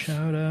is.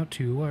 Shout out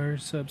to our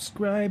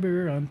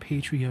subscriber on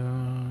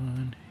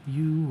Patreon.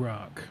 You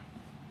rock.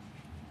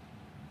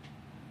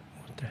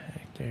 What the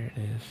heck? There it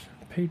is.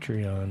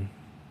 Patreon.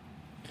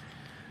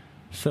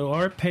 So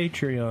our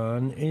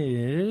Patreon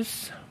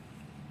is.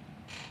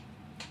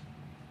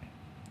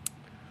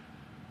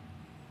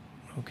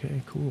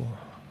 Okay, cool.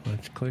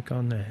 Let's click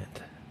on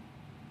that.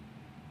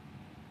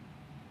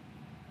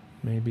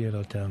 Maybe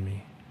it'll tell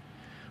me.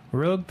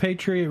 Rogue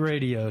Patriot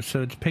Radio.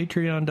 So it's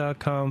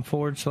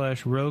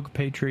patreon.com/Rogue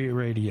Patriot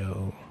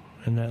Radio.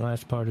 And that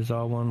last part is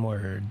all one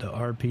word. The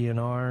RP and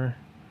R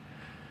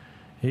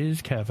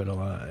is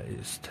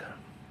capitalized.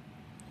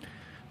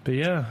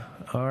 But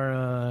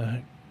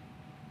our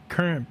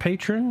current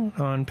patron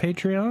on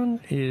Patreon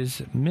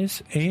is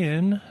Miss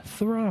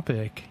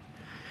Anthropic.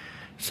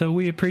 So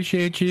we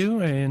appreciate you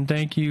and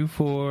thank you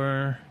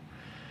for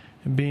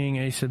being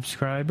a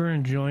subscriber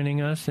and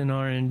joining us in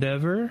our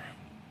endeavor.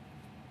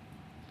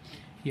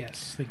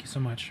 Yes, thank you so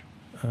much.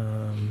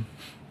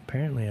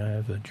 Apparently I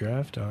have a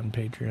draft on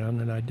Patreon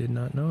that I did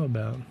not know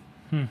about.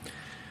 But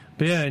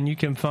and you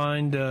can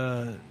find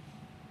the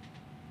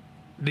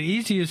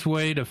easiest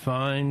way to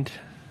find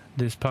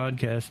this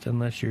podcast,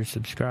 unless you're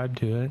subscribed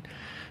to it,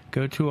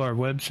 go to our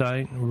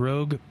website,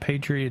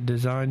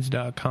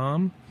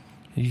 roguepatriotdesigns.com.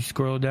 You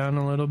scroll down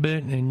a little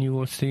bit and you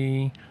will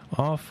see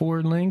all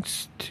 4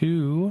 links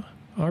to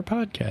our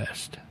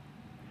podcast.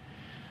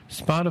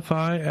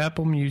 Spotify,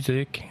 Apple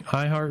Music,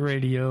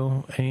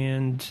 iHeartRadio,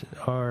 and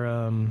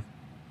our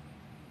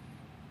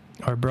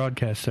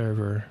broadcast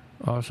server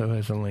also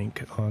has a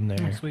link on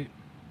there. Oh, sweet.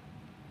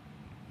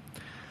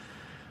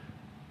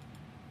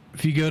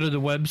 If you go to the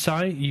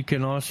website, you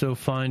can also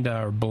find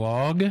our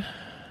blog.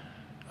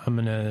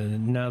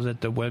 Now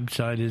that the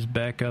website is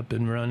back up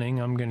and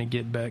running, I'm gonna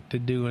get back to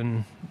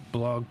doing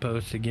blog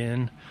posts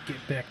again.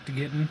 Get back to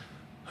getting.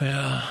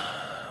 Yeah,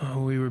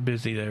 we were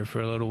busy there for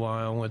a little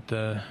while with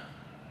that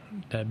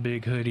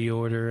big hoodie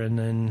order and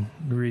then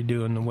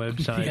redoing the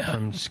website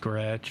from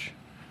scratch,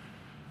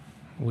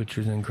 which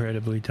was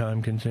incredibly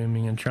time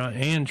consuming and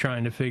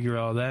trying to figure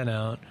all that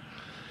out.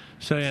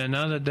 So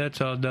now that that's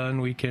all done,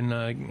 we can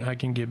I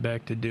can get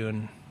back to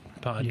doing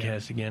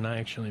podcasts again. I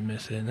actually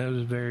miss it. That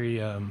was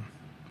very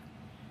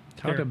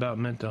talk about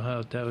mental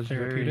health. That was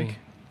therapeutic.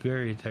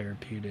 Very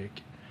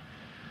therapeutic.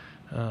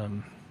 I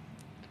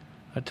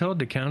told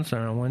the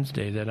counselor on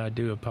Wednesday that I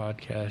do a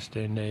podcast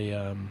and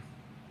a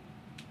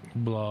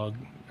blog.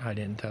 I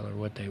didn't tell her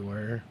what they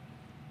were.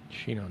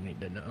 She don't need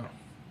to know.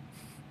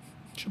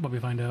 She'll probably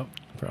find out.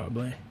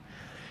 Probably.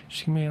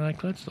 She can be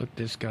like, let's look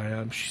this guy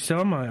up. She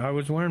saw I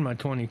was wearing my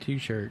 22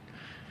 shirt.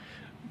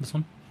 This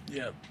one?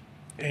 Yep.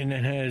 And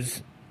it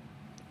has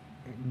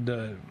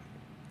the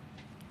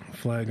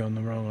flag on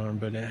the wrong arm,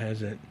 but it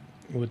has it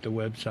with the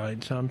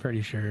website, so I'm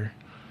pretty sure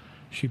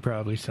she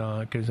probably saw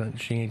it because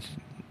she's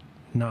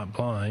not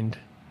blind.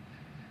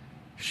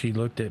 She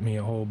looked at me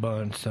a whole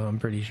bunch, so I'm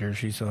pretty sure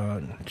she saw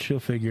it. She'll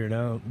figure it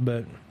out,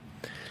 but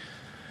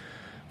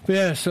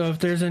so if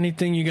there's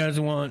anything you guys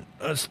want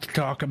us to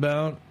talk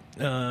about,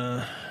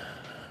 let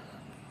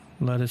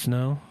us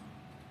know.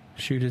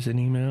 Shoot us an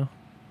email.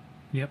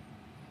 Yep.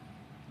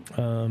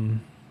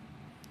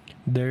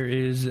 There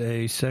is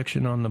a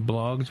section on the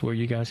blogs where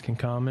you guys can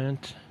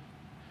comment.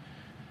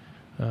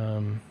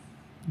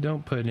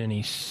 Don't put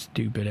any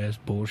stupid ass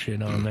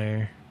bullshit on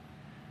there.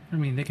 I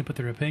mean, they can put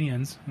their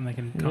opinions and they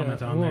can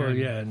comment on well, there.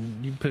 yeah,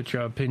 you put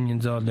your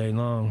opinions all day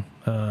long,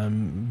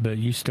 but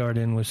you start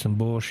in with some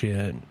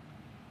bullshit.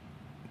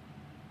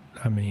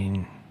 I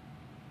mean,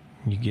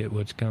 you get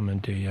what's coming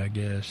to you, I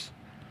guess.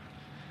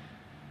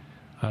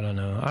 I don't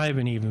know. I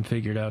haven't even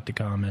figured out the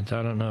comments.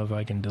 I don't know if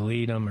I can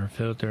delete them or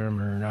filter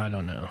them, or I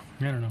don't know.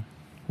 I don't know.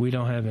 We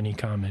don't have any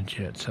comments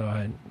yet, so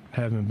I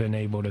haven't been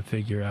able to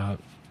figure out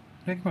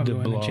I can probably the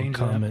go in and blog change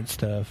comment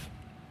stuff.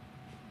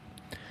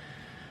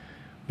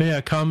 But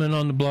yeah, comment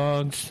on the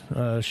blogs.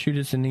 Shoot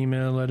us an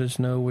email. Let us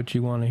know what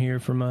you want to hear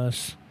from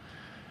us.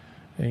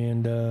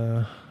 And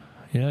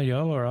yeah,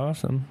 y'all are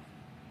awesome.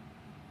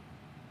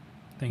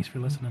 Thanks for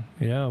listening.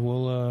 Yeah,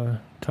 we'll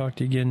talk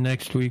to you again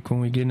next week when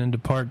we get into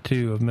part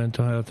 2 of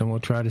mental health, and we'll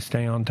try to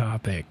stay on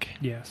topic.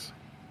 Yes.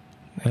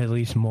 At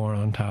least more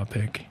on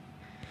topic.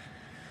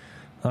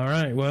 All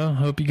right, well,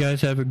 hope you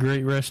guys have a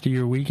great rest of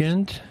your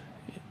weekend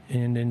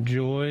and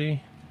enjoy.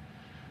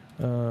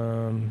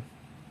 No,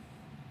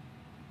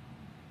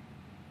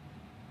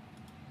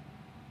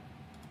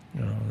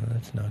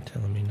 that's not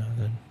telling me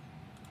nothing.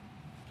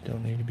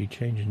 Don't need to be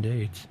changing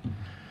dates.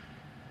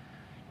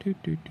 Do.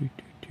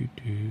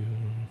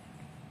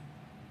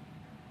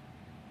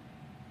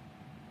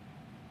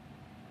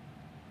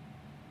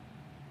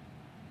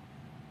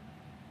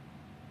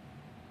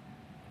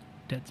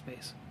 Dead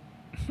Space.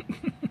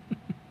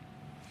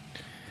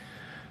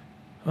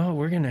 Oh,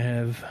 we're going to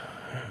have...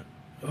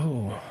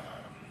 Oh.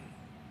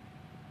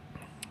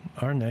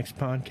 Our next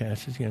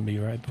podcast is going to be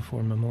right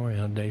before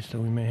Memorial Day, so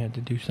we may have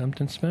to do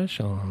something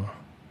special.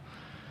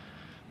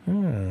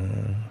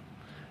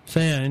 So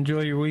yeah,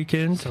 enjoy your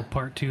weekend. So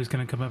part 2 is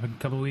going to come up in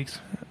a couple of weeks?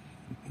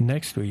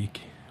 Next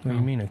week. What do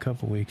you mean a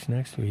couple weeks?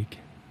 Next week.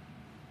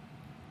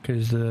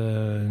 Because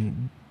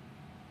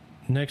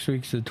next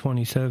week's the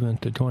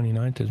 27th. The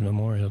 29th is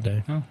Memorial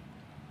Day. Oh.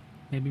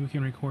 Maybe we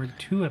can record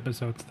 2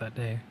 episodes that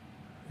day.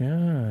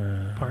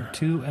 Yeah. Part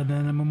 2 and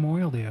then a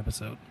Memorial Day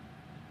episode.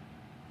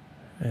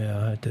 Yeah,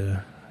 I'll have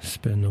to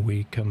spend the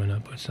week coming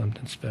up with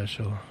something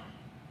special.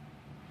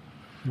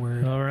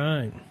 Word. All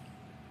right.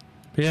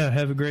 But yeah,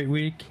 have a great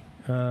week.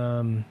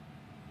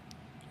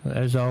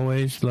 As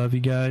always, love you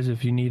guys.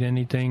 If you need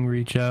anything,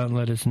 reach out and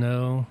let us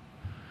know.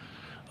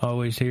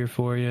 Always here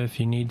for you if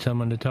you need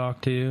someone to talk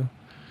to.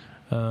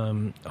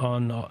 On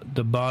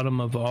the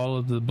bottom of all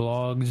of the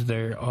blogs,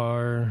 there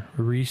are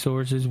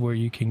resources where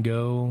you can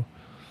go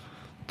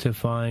to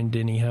find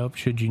any help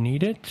should you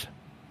need it.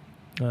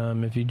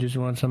 If you just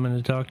want someone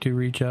to talk to,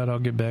 reach out. I'll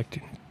get back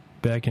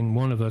and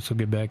one of us will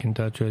get back in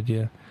touch with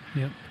you.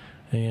 Yep.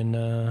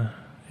 And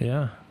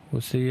yeah,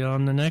 we'll see you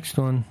on the next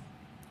one.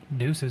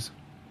 Deuces.